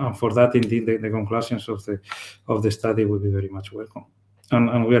 And for that, indeed, the conclusions of the study will be very much welcome,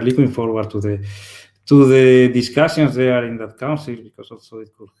 and we are looking forward to the discussions there in that council, because also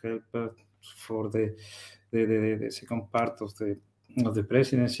it could help for the second part of the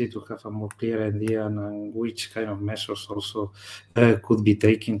presidency to have a more clear idea on which kind of measures also could be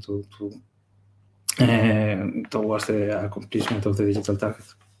taken towards the accomplishment of the digital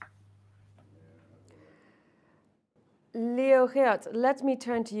target. Leo Geert, let me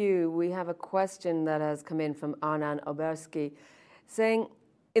turn to you. We have a question that has come in from Arnan Oberski saying,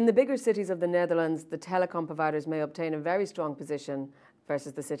 in the bigger cities of the Netherlands, the telecom providers may obtain a very strong position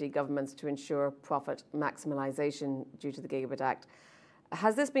versus the city governments to ensure profit maximization due to the Gigabit Act.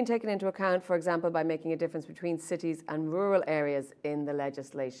 Has this been taken into account, for example, by making a difference between cities and rural areas in the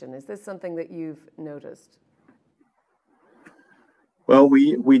legislation? Is this something that you've noticed? Well,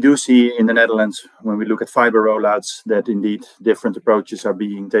 we do see in the Netherlands, when we look at fiber rollouts, that indeed different approaches are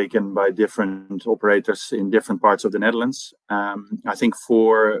being taken by different operators in different parts of the Netherlands. I think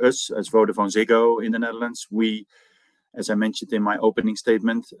for us as VodafoneZiggo in the Netherlands, we, as I mentioned in my opening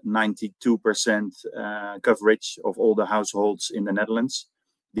statement, 92% coverage of all the households in the Netherlands.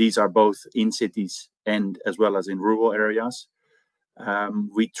 These are both in cities and as well as in rural areas.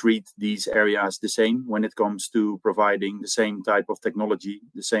 We treat these areas the same when it comes to providing the same type of technology,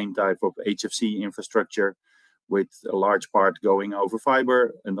 the same type of HFC infrastructure, with a large part going over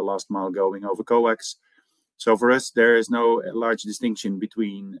fiber and the last mile going over coax. So for us, there is no large distinction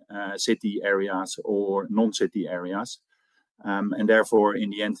between city areas or non-city areas. And therefore, in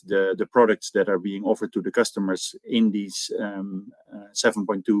the end, the products that are being offered to the customers in these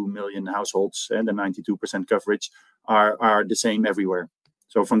 7.2 million households and the 92% coverage are the same everywhere.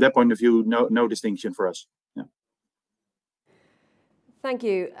 So from that point of view, no distinction for us. Yeah. Thank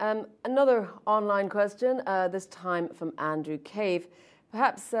you. Another online question, this time from Andrew Cave.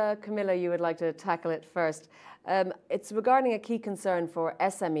 Perhaps, Camilla, you would like to tackle it first. It's regarding a key concern for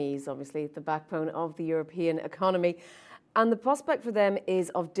SMEs, obviously the backbone of the European economy. And the prospect for them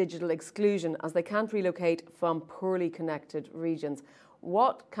is of digital exclusion as they can't relocate from poorly connected regions.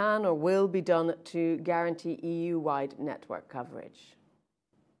 What can or will be done to guarantee EU-wide network coverage?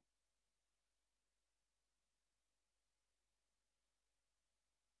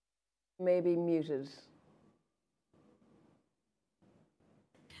 Maybe muted.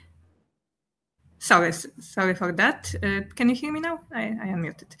 Sorry for that. Can you hear me now? I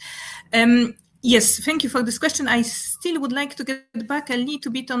unmuted. Yes, thank you for this question. I still would like to get back a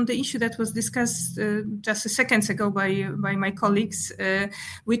little bit on the issue that was discussed just a second ago by my colleagues,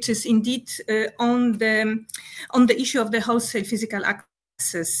 which is indeed on the issue of the wholesale physical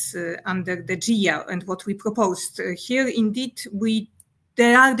access under the GIA and what we proposed. Here, indeed,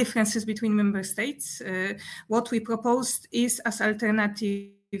 there are differences between member states. What we proposed is as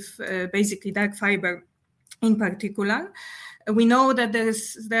alternative, basically dark fiber in particular. We know that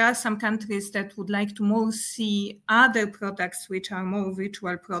there are some countries that would like to more see other products which are more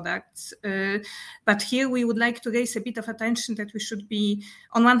virtual products. But here we would like to raise a bit of attention that we should be,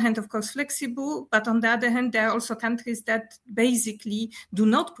 on one hand, of course, flexible, but on the other hand, there are also countries that basically do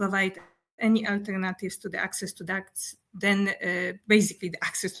not provide any alternatives to the access to ducts, then basically the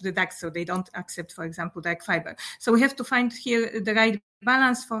access to the ducts, so they don't accept, for example, dark fiber. So we have to find here the right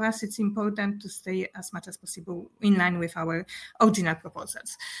balance. For us, it's important to stay as much as possible in line with our original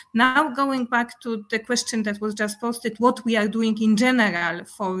proposals. Now, going back to the question that was just posted, what we are doing in general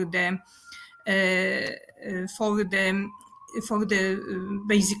for the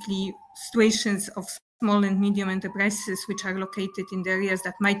basically situations of small and medium enterprises which are located in the areas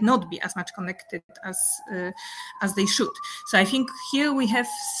that might not be as much connected as they should. So I think here we have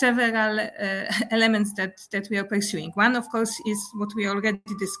several elements that we are pursuing. One, of course, is what we already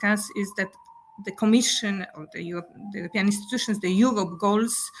discussed, is that the Commission or the European institutions, the Europe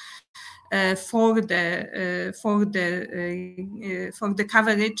goals for the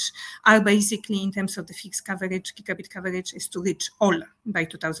coverage are basically, in terms of the fixed coverage, gigabit coverage, is to reach all by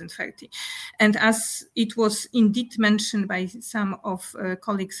 2030. And as it was indeed mentioned by some of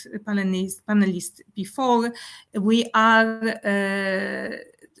colleagues, panelists before, we are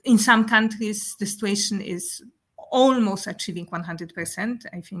in some countries the situation is almost achieving 100%.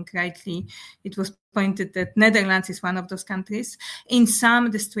 I think rightly it was pointed that Netherlands is one of those countries. In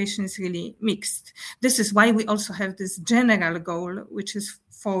some, the situation is really mixed. This is why we also have this general goal, which is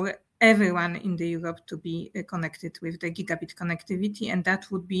for everyone in the Europe to be connected with the gigabit connectivity, and that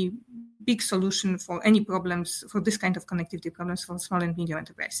would be big solution for any problems, for this kind of connectivity problems for small and medium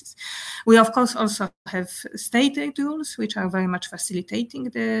enterprises. We, of course, also have state aid rules, which are very much facilitating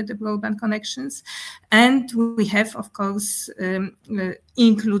the broadband connections. And we have, of course,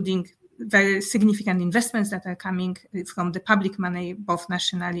 including very significant investments that are coming from the public money, both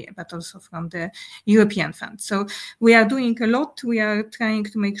nationally, but also from the European fund. So we are doing a lot. We are trying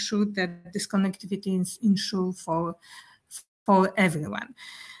to make sure that this connectivity is ensured for everyone.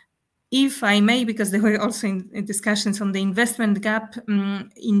 If I may, because there were also in discussions on the investment gap,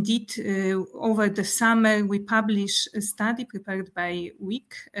 indeed, over the summer, we published a study prepared by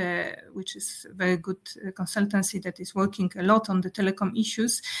WIC, which is a very good consultancy that is working a lot on the telecom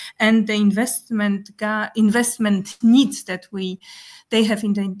issues, and the investment needs that they have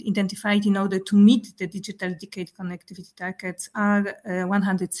identified in order to meet the digital decade connectivity targets are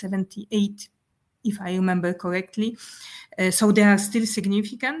 178, if I remember correctly. So they are still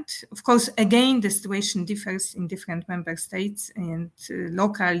significant. Of course, again, the situation differs in different member states and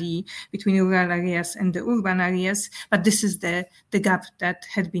locally between rural areas and the urban areas, but this is the gap that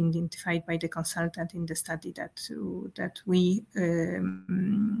had been identified by the consultant in the study that we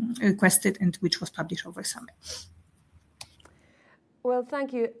requested and which was published over summer. Well,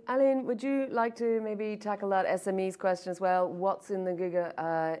 thank you. Aline, would you like to maybe tackle that SMEs question as well? What's in the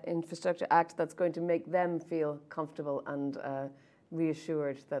Gigabit Infrastructure Act that's going to make them feel comfortable and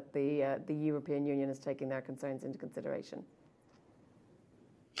reassured that the European Union is taking their concerns into consideration?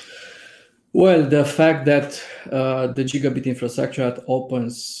 Well, the fact that the Gigabit Infrastructure Act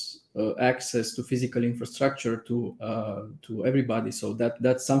opens access to physical infrastructure to everybody, so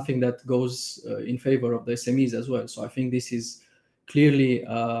that's something that goes in favor of the SMEs as well. So I think this is clearly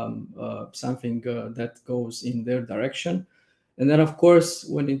something that goes in their direction. And then, of course,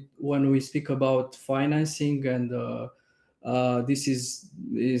 when we speak about financing, and this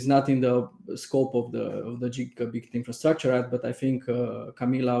is not in the scope of the Gigabit Infrastructure Act, but I think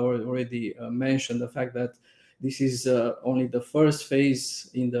Camila already mentioned the fact that this is only the first phase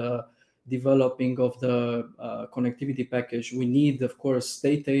in the developing of the connectivity package. We need, of course,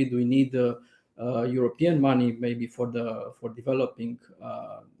 state aid. We need European money maybe for developing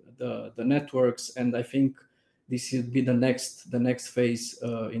the networks, and I think this will be the next phase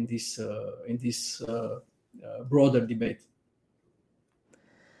in this broader debate.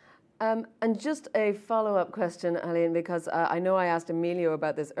 And just a follow-up question, Aline, because I know I asked Emilio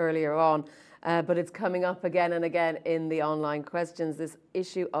about this earlier on, but it's coming up again and again in the online questions, this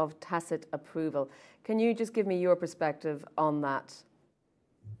issue of tacit approval. Can you just give me your perspective on that?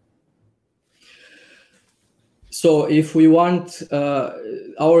 So if we want,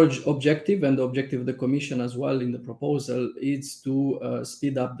 our objective and the objective of the Commission as well in the proposal is to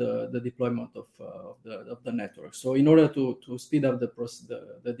speed up the deployment of the network. So in order to speed up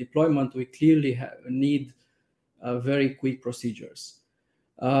the deployment, we clearly need very quick procedures.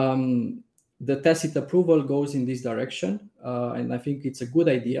 The tacit approval goes in this direction, and I think it's a good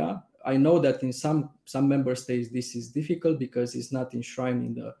idea. I know that in some member states this is difficult because it's not enshrined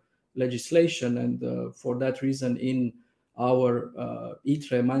in the legislation, and for that reason, in our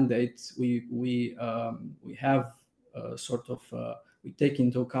ITRE mandate, we have we take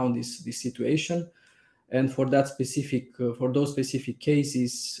into account this situation, and for those specific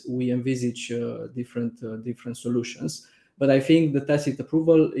cases, we envisage different solutions. But I think the tacit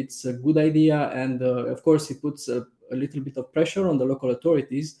approval, it's a good idea, and of course it puts a little bit of pressure on the local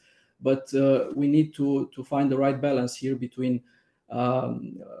authorities, but we need to find the right balance here between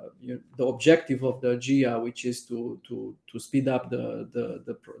the objective of the GIA, which is to speed up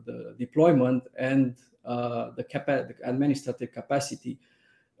the deployment and the administrative capacity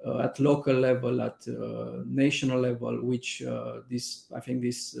at local level, at national level, which this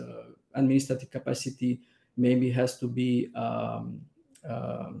administrative capacity maybe has to be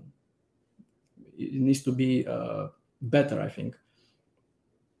it needs to be better, I think.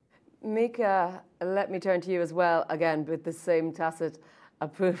 Mika, let me turn to you as well, again, with the same tacit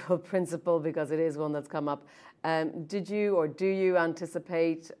approval principle, because it is one that's come up. Did you or do you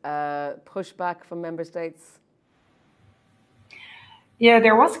anticipate pushback from member states? Yeah,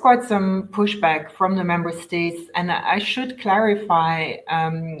 there was quite some pushback from the member states, and I should clarify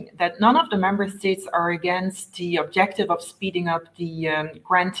that none of the member states are against the objective of speeding up the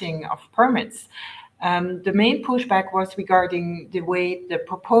granting of permits. The main pushback was regarding the way the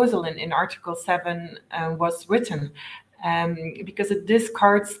proposal in Article 7 was written, because it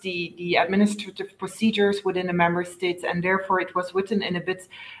discards the administrative procedures within the member states, and therefore it was written in a bit,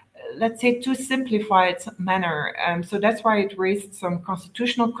 let's say, too simplified manner. So that's why it raised some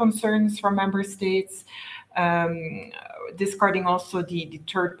constitutional concerns from member states, discarding also the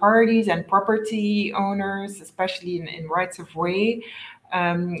third parties and property owners, especially in rights of way.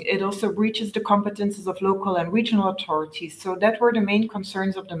 It also breaches the competences of local and regional authorities. So that were the main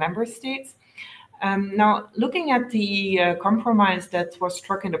concerns of the member states. Now, looking at the compromise that was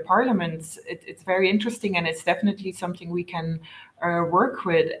struck in the parliament, it's very interesting, and it's definitely something we can work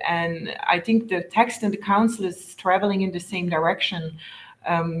with. And I think the text in the council is traveling in the same direction,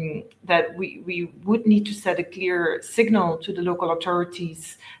 that we would need to set a clear signal to the local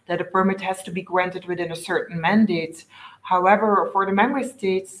authorities that a permit has to be granted within a certain mandate. However, for the member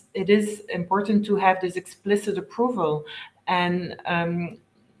states, it is important to have this explicit approval, and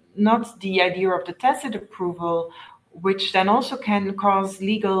not the idea of the tacit approval, which then also can cause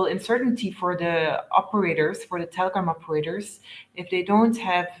legal uncertainty for the operators, for the telecom operators, if they don't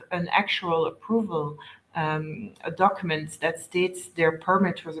have an actual approval, a document that states their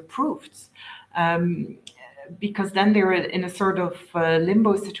permit was approved, because then they're in a sort of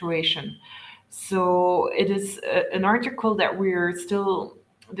limbo situation. So it is an article that we're still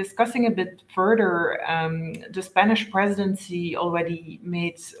discussing a bit further. The Spanish presidency already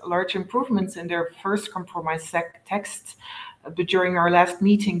made large improvements in their first compromise text, but during our last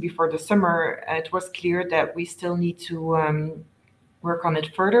meeting before the summer, it was clear that we still need to work on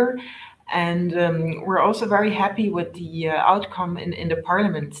it further. And we're also very happy with the outcome in the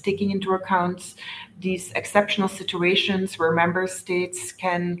parliament, taking into account these exceptional situations where member states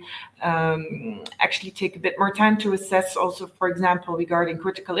can actually take a bit more time to assess also, for example, regarding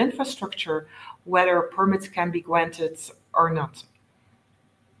critical infrastructure, whether permits can be granted or not.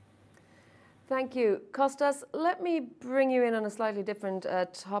 Thank you. Kostas, let me bring you in on a slightly different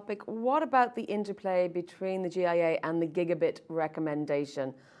topic. What about the interplay between the GIA and the Gigabit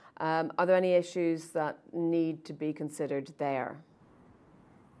recommendation? Are there any issues that need to be considered there?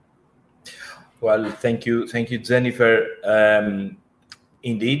 Well, thank you, Jennifer.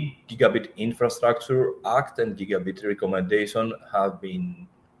 Indeed, Gigabit Infrastructure Act and Gigabit recommendation have been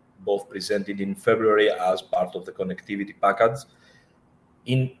both presented in February as part of the connectivity package.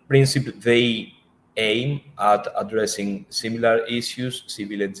 In principle, they aim at addressing similar issues,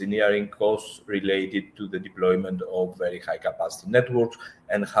 civil engineering costs related to the deployment of very high capacity networks,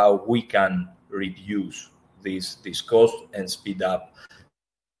 and how we can reduce these costs and speed up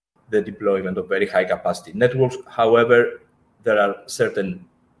the deployment of very high capacity networks. However, there are certain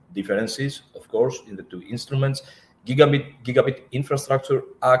differences, of course, in the two instruments. Gigabit Infrastructure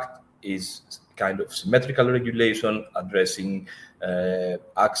Act is kind of symmetrical regulation addressing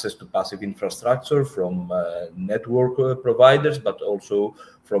access to passive infrastructure from network providers, but also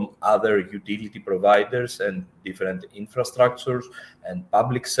from other utility providers and different infrastructures and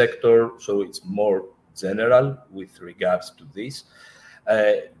public sector. So it's more general with regards to this.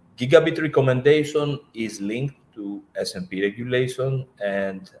 Gigabit recommendation is linked to SMP regulation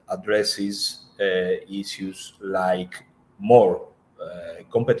and addresses issues like more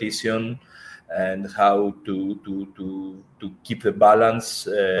competition and how to keep the balance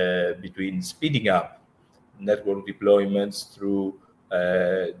between speeding up network deployments through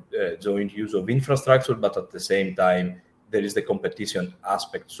joint use of infrastructure, but at the same time there is the competition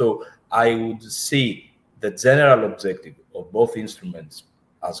aspect. So I would see the general objective of both instruments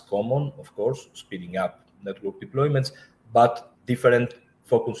as common, of course, speeding up network deployments, but different,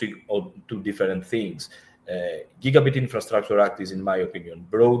 focusing on two different things. Gigabit Infrastructure Act is, in my opinion,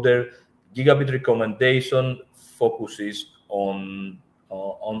 broader. Gigabit recommendation focuses on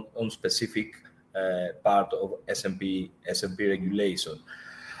specific part of SMP regulation.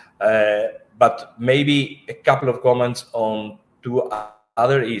 But maybe a couple of comments on two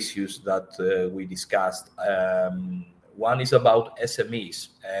other issues that we discussed. One is about SMEs,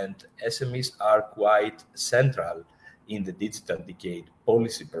 and SMEs are quite central in the Digital Decade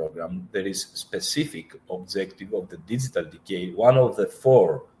policy program. There is specific objective of the Digital Decade. One of the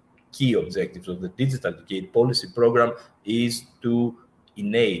 4 key objectives of the Digital Decade policy program is to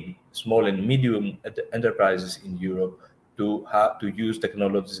enable small and medium enterprises in Europe to use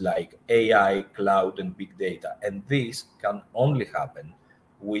technologies like AI, cloud, and big data. And this can only happen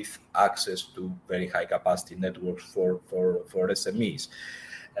with access to very high capacity networks for SMEs.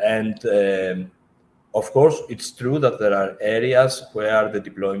 And of course, it's true that there are areas where the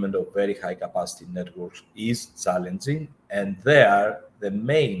deployment of very high capacity networks is challenging, and there the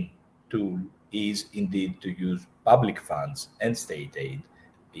main tool is indeed to use public funds and state aid.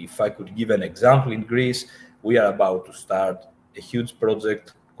 If I could give an example, in Greece, we are about to start a huge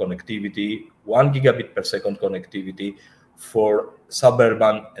project, connectivity, 1 gigabit per second connectivity for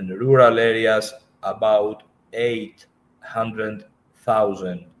suburban and rural areas, about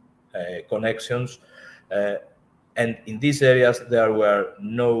 800,000 connections. And in these areas, there were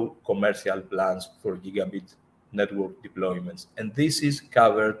no commercial plans for gigabit network deployments. And this is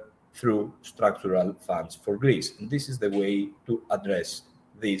covered through structural funds for Greece. And this is the way to address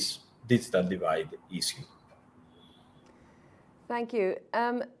this digital divide issue. Thank you.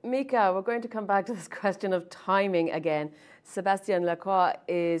 Mika, we're going to come back to this question of timing again. Sébastien Lacroix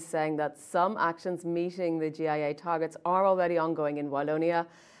is saying that some actions meeting the GIA targets are already ongoing in Wallonia.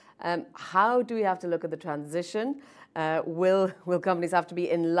 How do we have to look at the transition? Will companies have to be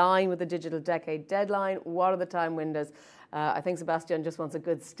in line with the Digital Decade deadline? What are the time windows? I think Sébastien just wants a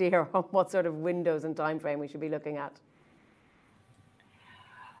good steer on what sort of windows and time frame we should be looking at.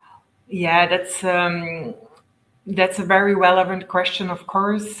 Yeah, that's a very relevant question, of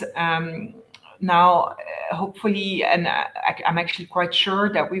course. Now, hopefully, and I'm actually quite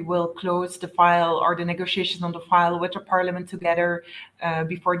sure that we will close the file or the negotiations on the file with the Parliament together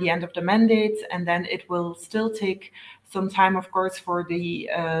before the end of the mandate, and then it will still take some time, of course, for the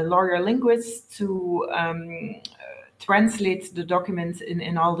lawyer linguists to translate the documents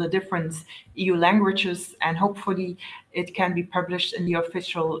in all the different EU languages, and hopefully it can be published in the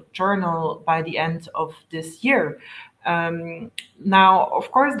official journal by the end of this year. Now, of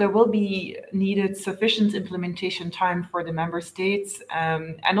course, there will be needed sufficient implementation time for the member states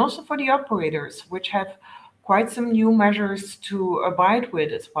and also for the operators, which have quite some new measures to abide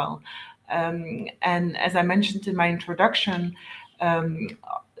with as well. And as I mentioned in my introduction,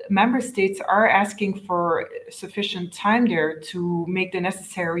 member states are asking for sufficient time there to make the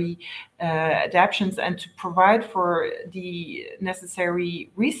necessary adaptations and to provide for the necessary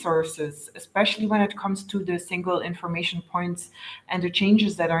resources, especially when it comes to the single information points and the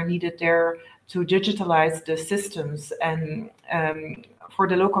changes that are needed there to digitalize the systems. And for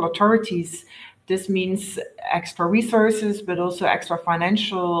the local authorities, this means extra resources, but also extra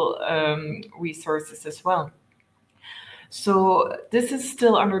financial resources as well. So this is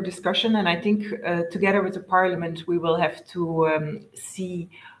still under discussion, and I think together with the Parliament, we will have to see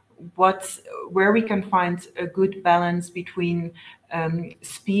where we can find a good balance between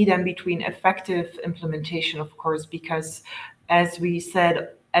speed and between effective implementation, of course, because as we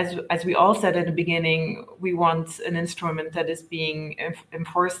said, as we all said at the beginning, we want an instrument that is being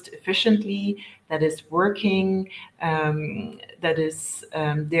enforced efficiently, that is working, that is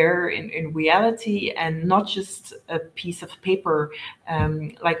there in reality, and not just a piece of paper,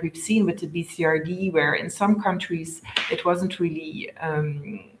 like we've seen with the BCRD, where in some countries it wasn't really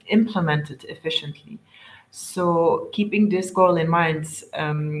implemented efficiently. So keeping this goal in mind,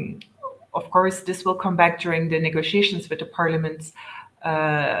 of course, this will come back during the negotiations with the Parliament.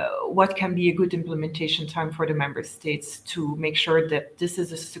 What can be a good implementation time for the member states to make sure that this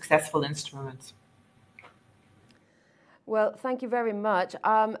is a successful instrument? Well, thank you very much.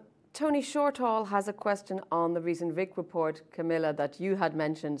 Tony Shortall has a question on the recent VIC report, Camilla, that you had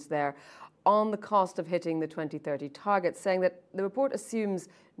mentioned there, on the cost of hitting the 2030 target, saying that the report assumes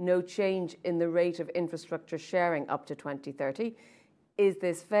no change in the rate of infrastructure sharing up to 2030. Is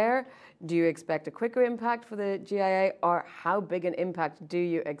this fair? Do you expect a quicker impact for the GIA, or how big an impact do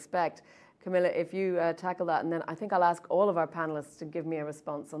you expect? Camilla, if you tackle that, and then I think I'll ask all of our panelists to give me a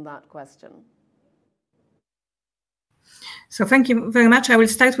response on that question. So thank you very much. I will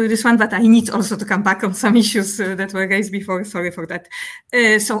start with this one, but I need also to come back on some issues that were raised before. Sorry for that.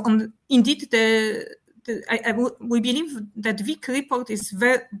 Indeed, we believe that VIC report is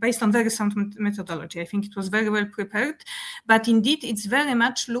based on very sound methodology. I think it was very well prepared, but indeed it's very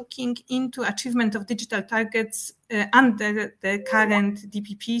much looking into achievement of digital targets under the current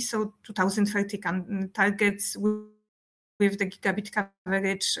DPP, so 2030 targets with the gigabit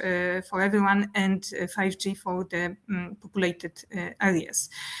coverage for everyone and 5G for the populated areas.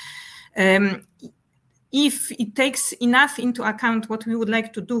 If it takes enough into account what we would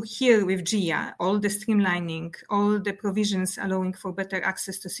like to do here with GIA, all the streamlining, all the provisions allowing for better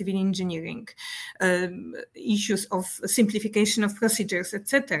access to civil engineering, issues of simplification of procedures,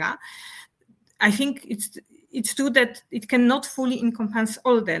 etc., I think it's true that it cannot fully encompass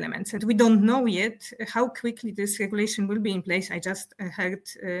all the elements, and we don't know yet how quickly this regulation will be in place. I just heard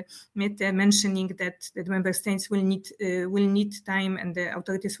Mette mentioning that the member states will need time and the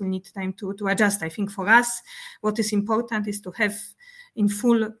authorities will need time to adjust. I think for us, what is important is to have in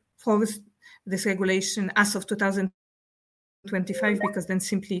full force this regulation as of 2025, because then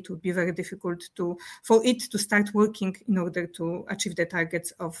simply it would be very difficult for it to start working in order to achieve the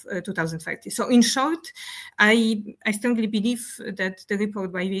targets of 2030. So in short, I strongly believe that the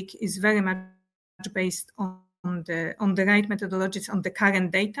report by VIC is very much based on the right methodologies, on the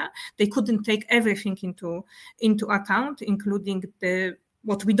current data. They couldn't take everything into account, including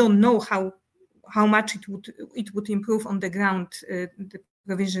what we don't know how much it would improve on the ground, the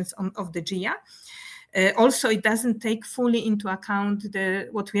provisions of the GIA. Also, it doesn't take fully into account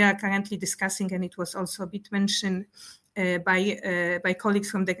what we are currently discussing, and it was also a bit mentioned by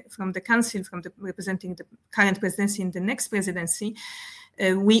colleagues from the Council, representing the current presidency and the next presidency.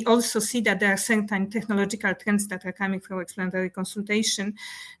 We also see that there are certain technological trends that are coming from explanatory consultation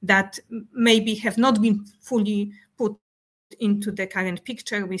that maybe have not been fully put into the current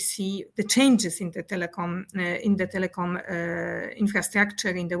picture. We see the changes in the telecom infrastructure,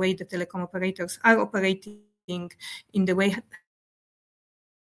 in the way the telecom operators are operating, in the way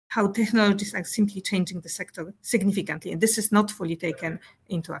how technologies are simply changing the sector significantly, and this is not fully taken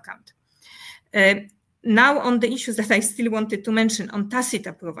into account. Now, on the issues that I still wanted to mention on tacit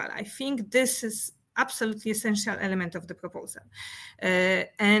approval, I think this is absolutely essential element of the proposal,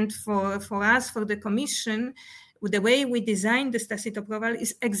 and for us, for the Commission, the way we designed this tacit approval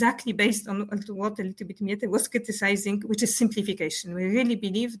is exactly based on what a little bit Mette was criticizing, which is simplification. We really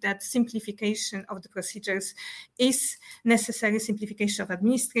believe that simplification of the procedures is necessary, simplification of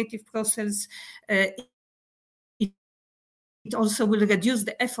administrative process. It also will reduce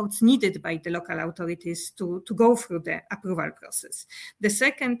the efforts needed by the local authorities to go through the approval process. The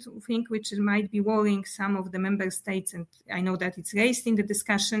second thing, which might be worrying some of the member states, and I know that it's raised in the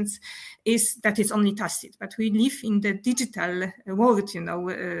discussions, is that it's only tacit. But we live in the digital world,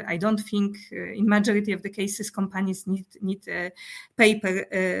 I don't think in majority of the cases companies need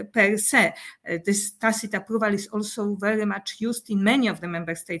paper per se. This tacit approval is also very much used in many of the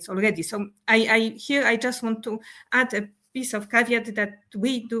member states already. So I just want to add a piece of caveat that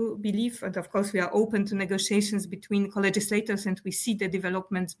we do believe, and of course we are open to negotiations between co-legislators, and we see the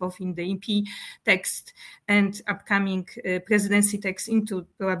developments both in the EP text and upcoming presidency text into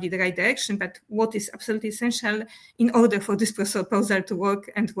probably the right direction. But what is absolutely essential in order for this proposal to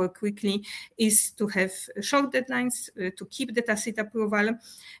work and work quickly is to have short deadlines, to keep the tacit approval.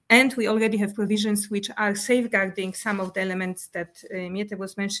 And we already have provisions which are safeguarding some of the elements that Mette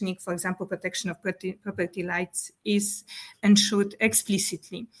was mentioning. For example, protection of property rights is ensured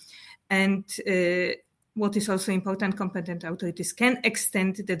explicitly. And what is also important, competent authorities can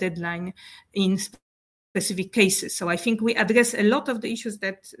extend the deadline in specific cases. So I think we address a lot of the issues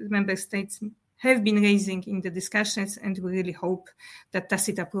that member states have been raising in the discussions, and we really hope that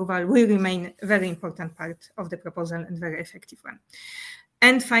tacit approval will remain a very important part of the proposal and very effective one.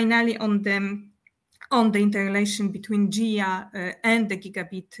 And finally, on the interrelation between GIA and the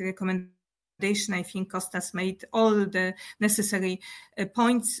Gigabit recommendation, I think Kostas made all the necessary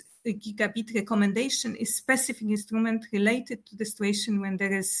points. The Gigabit recommendation is a specific instrument related to the situation when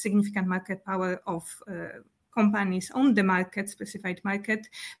there is significant market power of companies on the market, specified market.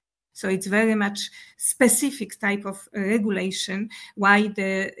 So it's very much specific type of regulation, why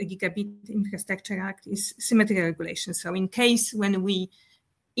the Gigabit Infrastructure Act is symmetrical regulation. So in case when we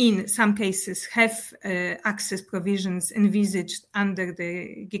in some cases have access provisions envisaged under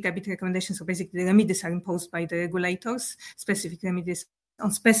the Gigabit recommendation. So basically the remedies are imposed by the regulators, specific remedies on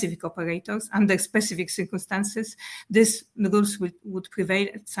specific operators under specific circumstances. These rules would prevail.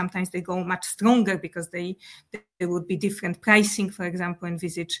 Sometimes they go much stronger because there would be different pricing, for example,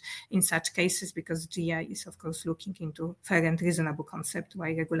 envisaged in such cases, because GI is, of course, looking into fair and reasonable concept,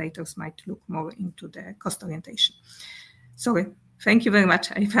 while regulators might look more into the cost orientation. Sorry. Thank you very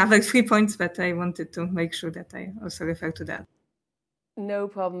much. I have like 3 points, but I wanted to make sure that I also refer to that. No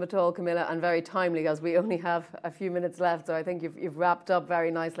problem at all, Camilla, and very timely as we only have a few minutes left. So I think you've wrapped up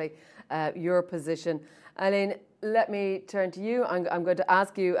very nicely your position. Aline, let me turn to you. I'm going to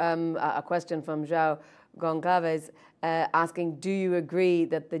ask you a question from João Goncalves asking, do you agree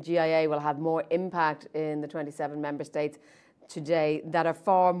that the GIA will have more impact in the 27 member states today that are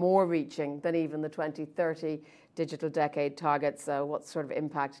far more reaching than even the 2030 digital decade targets? So what sort of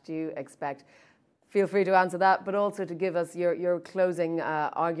impact do you expect? Feel free to answer that, but also to give us your closing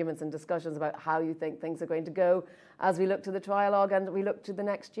arguments and discussions about how you think things are going to go as we look to the trialogue and we look to the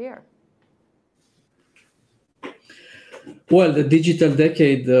next year. Well, the digital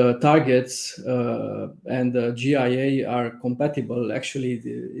decade targets and the GIA are compatible. Actually,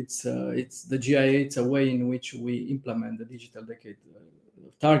 it's the GIA. It's a way in which we implement the digital decade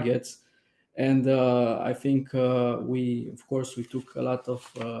targets, and I think we took a lot of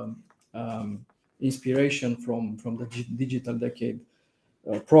inspiration from the digital decade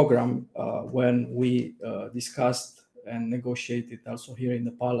program when we discussed and negotiated also here in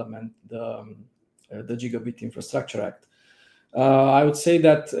the Parliament the Gigabit Infrastructure Act. I would say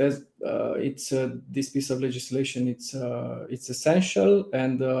that this piece of legislation it's essential,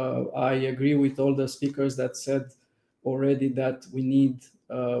 and I agree with all the speakers that said already that we need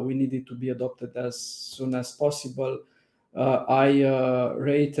it to be adopted as soon as possible. I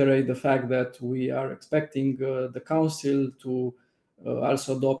reiterate the fact that we are expecting the Council to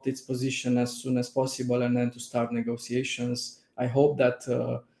also adopt its position as soon as possible and then to start negotiations. I hope that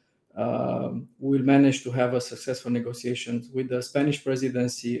we'll manage to have a successful negotiations with the Spanish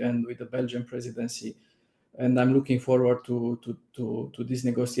presidency and with the Belgian presidency. And I'm looking forward to these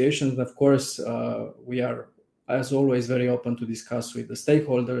negotiations. Of course, we are, as always, very open to discuss with the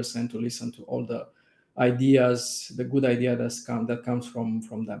stakeholders and to listen to all the ideas, the good idea that comes from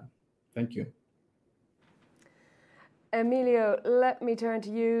them. Thank you. Emilio, let me turn to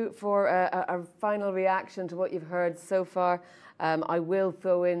you for a final reaction to what you've heard so far. I will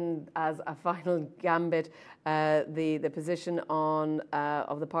throw in as a final gambit the position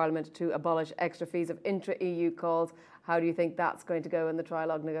of the Parliament to abolish extra fees of intra-EU calls. How do you think that's going to go in the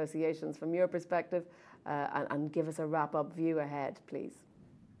trilogue negotiations from your perspective? And give us a wrap-up view ahead, please.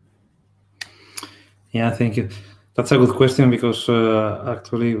 Yeah, thank you. That's a good question because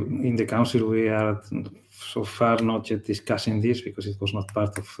actually in the Council we are so far not yet discussing this because it was not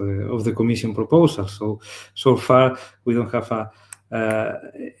part of the Commission proposal. So far we don't have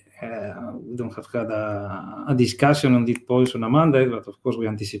had a discussion on this point on a mandate, but of course we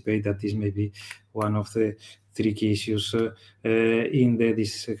anticipate that this may be one of the tricky issues in the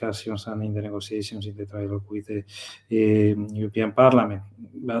discussions and in the negotiations in the trilogue with the European Parliament.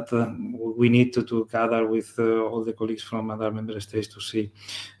 But we need to gather with all the colleagues from other member states to see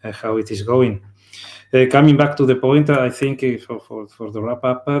how it is going. Coming back to the point, I think for the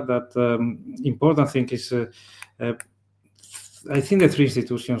wrap-up, that important thing is I think the three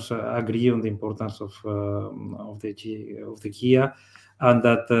institutions agree on the importance of the GIA, and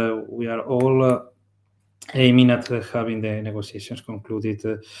that we are all aiming at having the negotiations concluded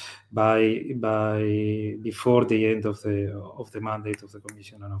before the end of the mandate of the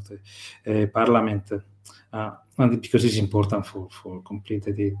Commission and of the Parliament, and because it's important for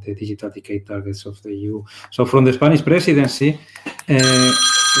completing the digital decade targets of the EU. So from the Spanish presidency,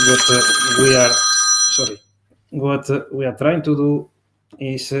 what we are trying to do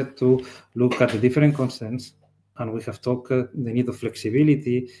is to look at the different concerns, and we have talked the need of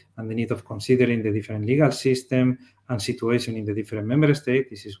flexibility and the need of considering the different legal system and situation in the different member states.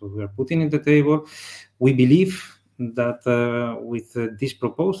 This is what we are putting in the table. We believe that with these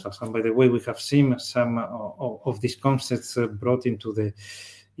proposals, and by the way, we have seen some of these concepts brought into the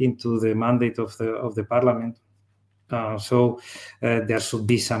mandate of the Parliament. So there should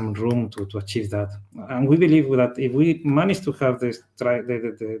be some room to achieve that, and we believe that if we manage to have to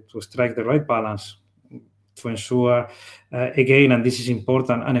strike the right balance to ensure again, and this is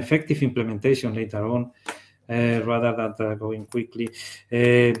important, an effective implementation later on, rather than going quickly,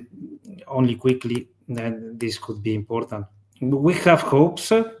 only quickly, then this could be important. We have hopes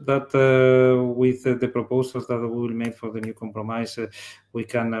that with the proposals that we will make for the new compromise, we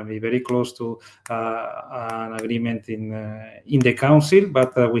can be very close to an agreement in the Council,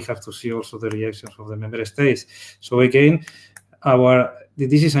 but we have to see also the reactions of the member states. So again,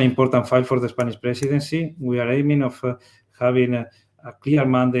 this is an important file for the Spanish presidency. We are aiming of having a clear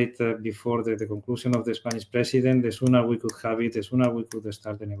mandate before the conclusion of the Spanish president. The sooner we could have it, the sooner we could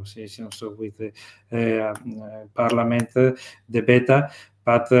start the negotiations with the Parliament, the better.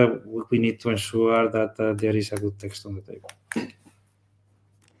 But we need to ensure that there is a good text on the table.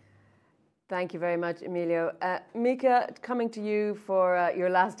 Thank you very much, Emilio. Mika, coming to you for your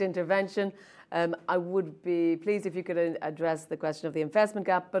last intervention. I would be pleased if you could address the question of the investment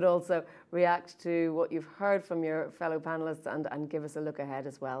gap, but also react to what you've heard from your fellow panellists and give us a look ahead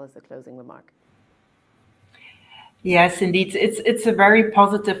as well as the closing remark. Yes, indeed. It's a very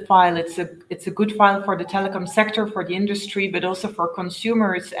positive file. It's a good file for the telecom sector, for the industry, but also for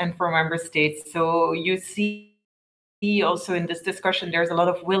consumers and for member states. So you see also in this discussion, there's a lot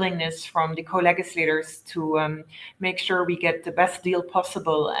of willingness from the co-legislators to make sure we get the best deal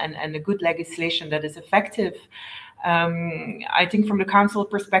possible and a good legislation that is effective. I think from the council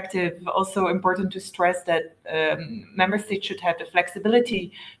perspective, also important to stress that member states should have the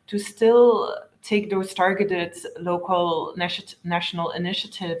flexibility to still take those targeted local national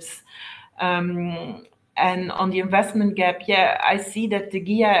initiatives. And on the investment gap, I see that the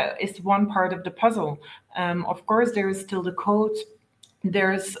GIA is one part of the puzzle. Of course, there is still the code.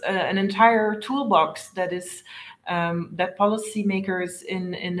 There's an entire toolbox that is that policymakers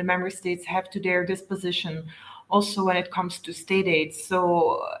in the member states have to their disposition, also when it comes to state aid.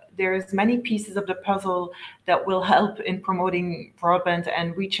 So there's many pieces of the puzzle that will help in promoting broadband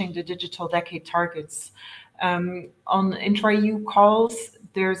and reaching the digital decade targets. On intra-EU calls,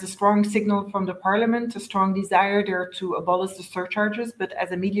 there's a strong signal from the Parliament, a strong desire there to abolish the surcharges. But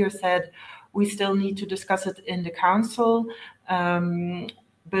as Emilio said, we still need to discuss it in the Council.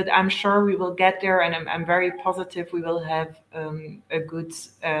 But I'm sure we will get there, and I'm very positive we will have a good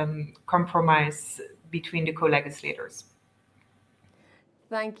compromise between the co-legislators.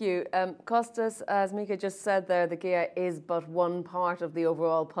 Thank you. Kostas, as Mika just said there, the GIA is but one part of the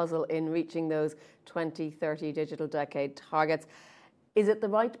overall puzzle in reaching those 2030 digital decade targets. Is it the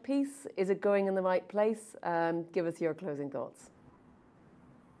right piece? Is it going in the right place? Give us your closing thoughts.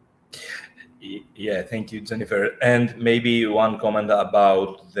 Yeah, thank you, Jennifer. And maybe one comment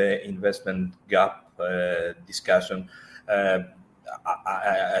about the investment gap discussion.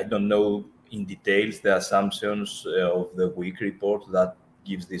 I don't know in details the assumptions of the week report that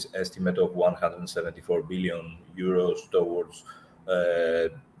gives this estimate of 174 billion euros towards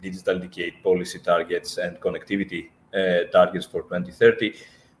digital decade policy targets and connectivity targets for 2030.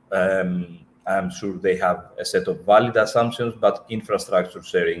 I'm sure they have a set of valid assumptions, but infrastructure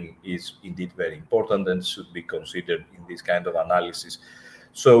sharing is indeed very important and should be considered in this kind of analysis.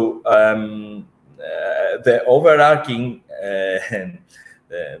 So the overarching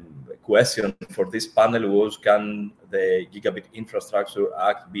question for this panel was, can the Gigabit Infrastructure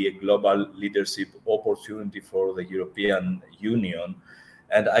Act be a global leadership opportunity for the European Union?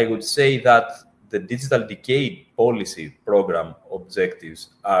 And I would say that the digital decade policy program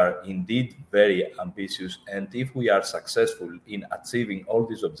objectives are indeed very ambitious. And if we are successful in achieving all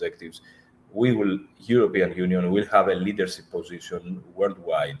these objectives, European Union will have a leadership position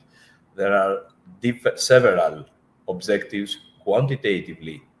worldwide. There are several objectives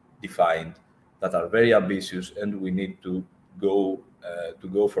quantitatively defined that are very ambitious, and we need to go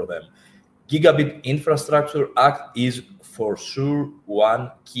for them. Gigabit Infrastructure Act is for sure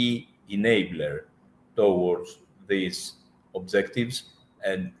one key enabler towards these objectives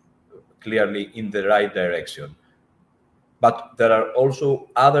and clearly in the right direction. But there are also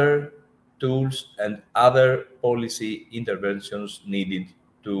other tools and other policy interventions needed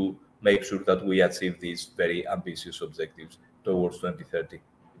to make sure that we achieve these very ambitious objectives towards 2030.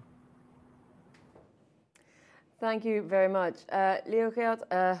 Thank you very much. Leo Geert,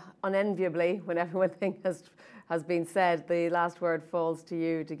 unenviably, when everything has been said, the last word falls to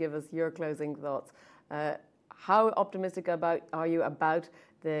you to give us your closing thoughts. How optimistic are you about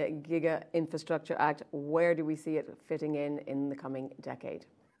the Giga Infrastructure Act? Where do we see it fitting in the coming decade?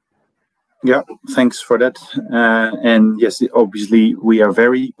 Yeah, thanks for that. And yes, obviously we are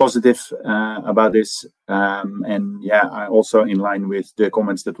very positive about this. And yeah, I also, in line with the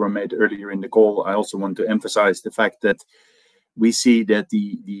comments that were made earlier in the call, I also want to emphasize the fact that we see that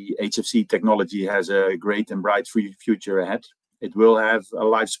the HFC technology has a great and bright future ahead. It will have a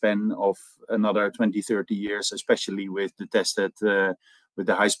lifespan of another 20, 30 years, especially with the tested, with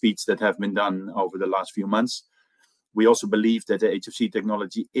the high speeds that have been done over the last few months. We also believe that the HFC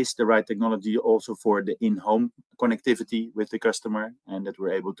technology is the right technology also for the in-home connectivity with the customer, and that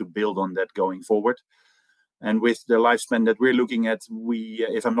we're able to build on that going forward. And with the lifespan that we're looking at,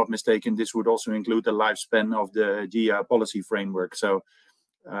 if I'm not mistaken, this would also include the lifespan of the GIA policy framework. So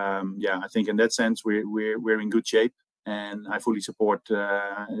I think in that sense, we're in good shape. And I fully support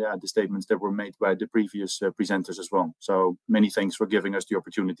the statements that were made by the previous presenters as well. So many thanks for giving us the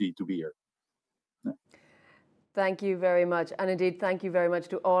opportunity to be here. Thank you very much. And indeed, thank you very much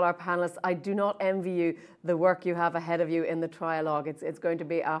to all our panellists. I do not envy you the work you have ahead of you in the trialogue. It's going to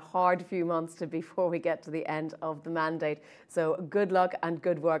be a hard few months before we get to the end of the mandate. So good luck and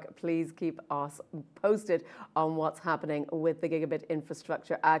good work. Please keep us posted on what's happening with the Gigabit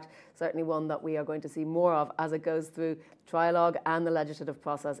Infrastructure Act. Certainly one that we are going to see more of as it goes through trialogue and the legislative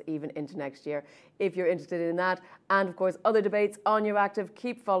process even into next year. If you're interested in that, and of course other debates on EURACTIV,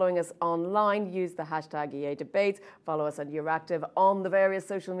 keep following us online. Use the hashtag #EADebates. Follow us on EURACTIV on the various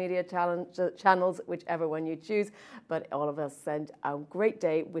social media channels, whichever one you choose. But all of us send a great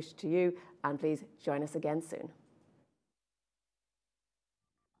day wish to you, and please join us again soon.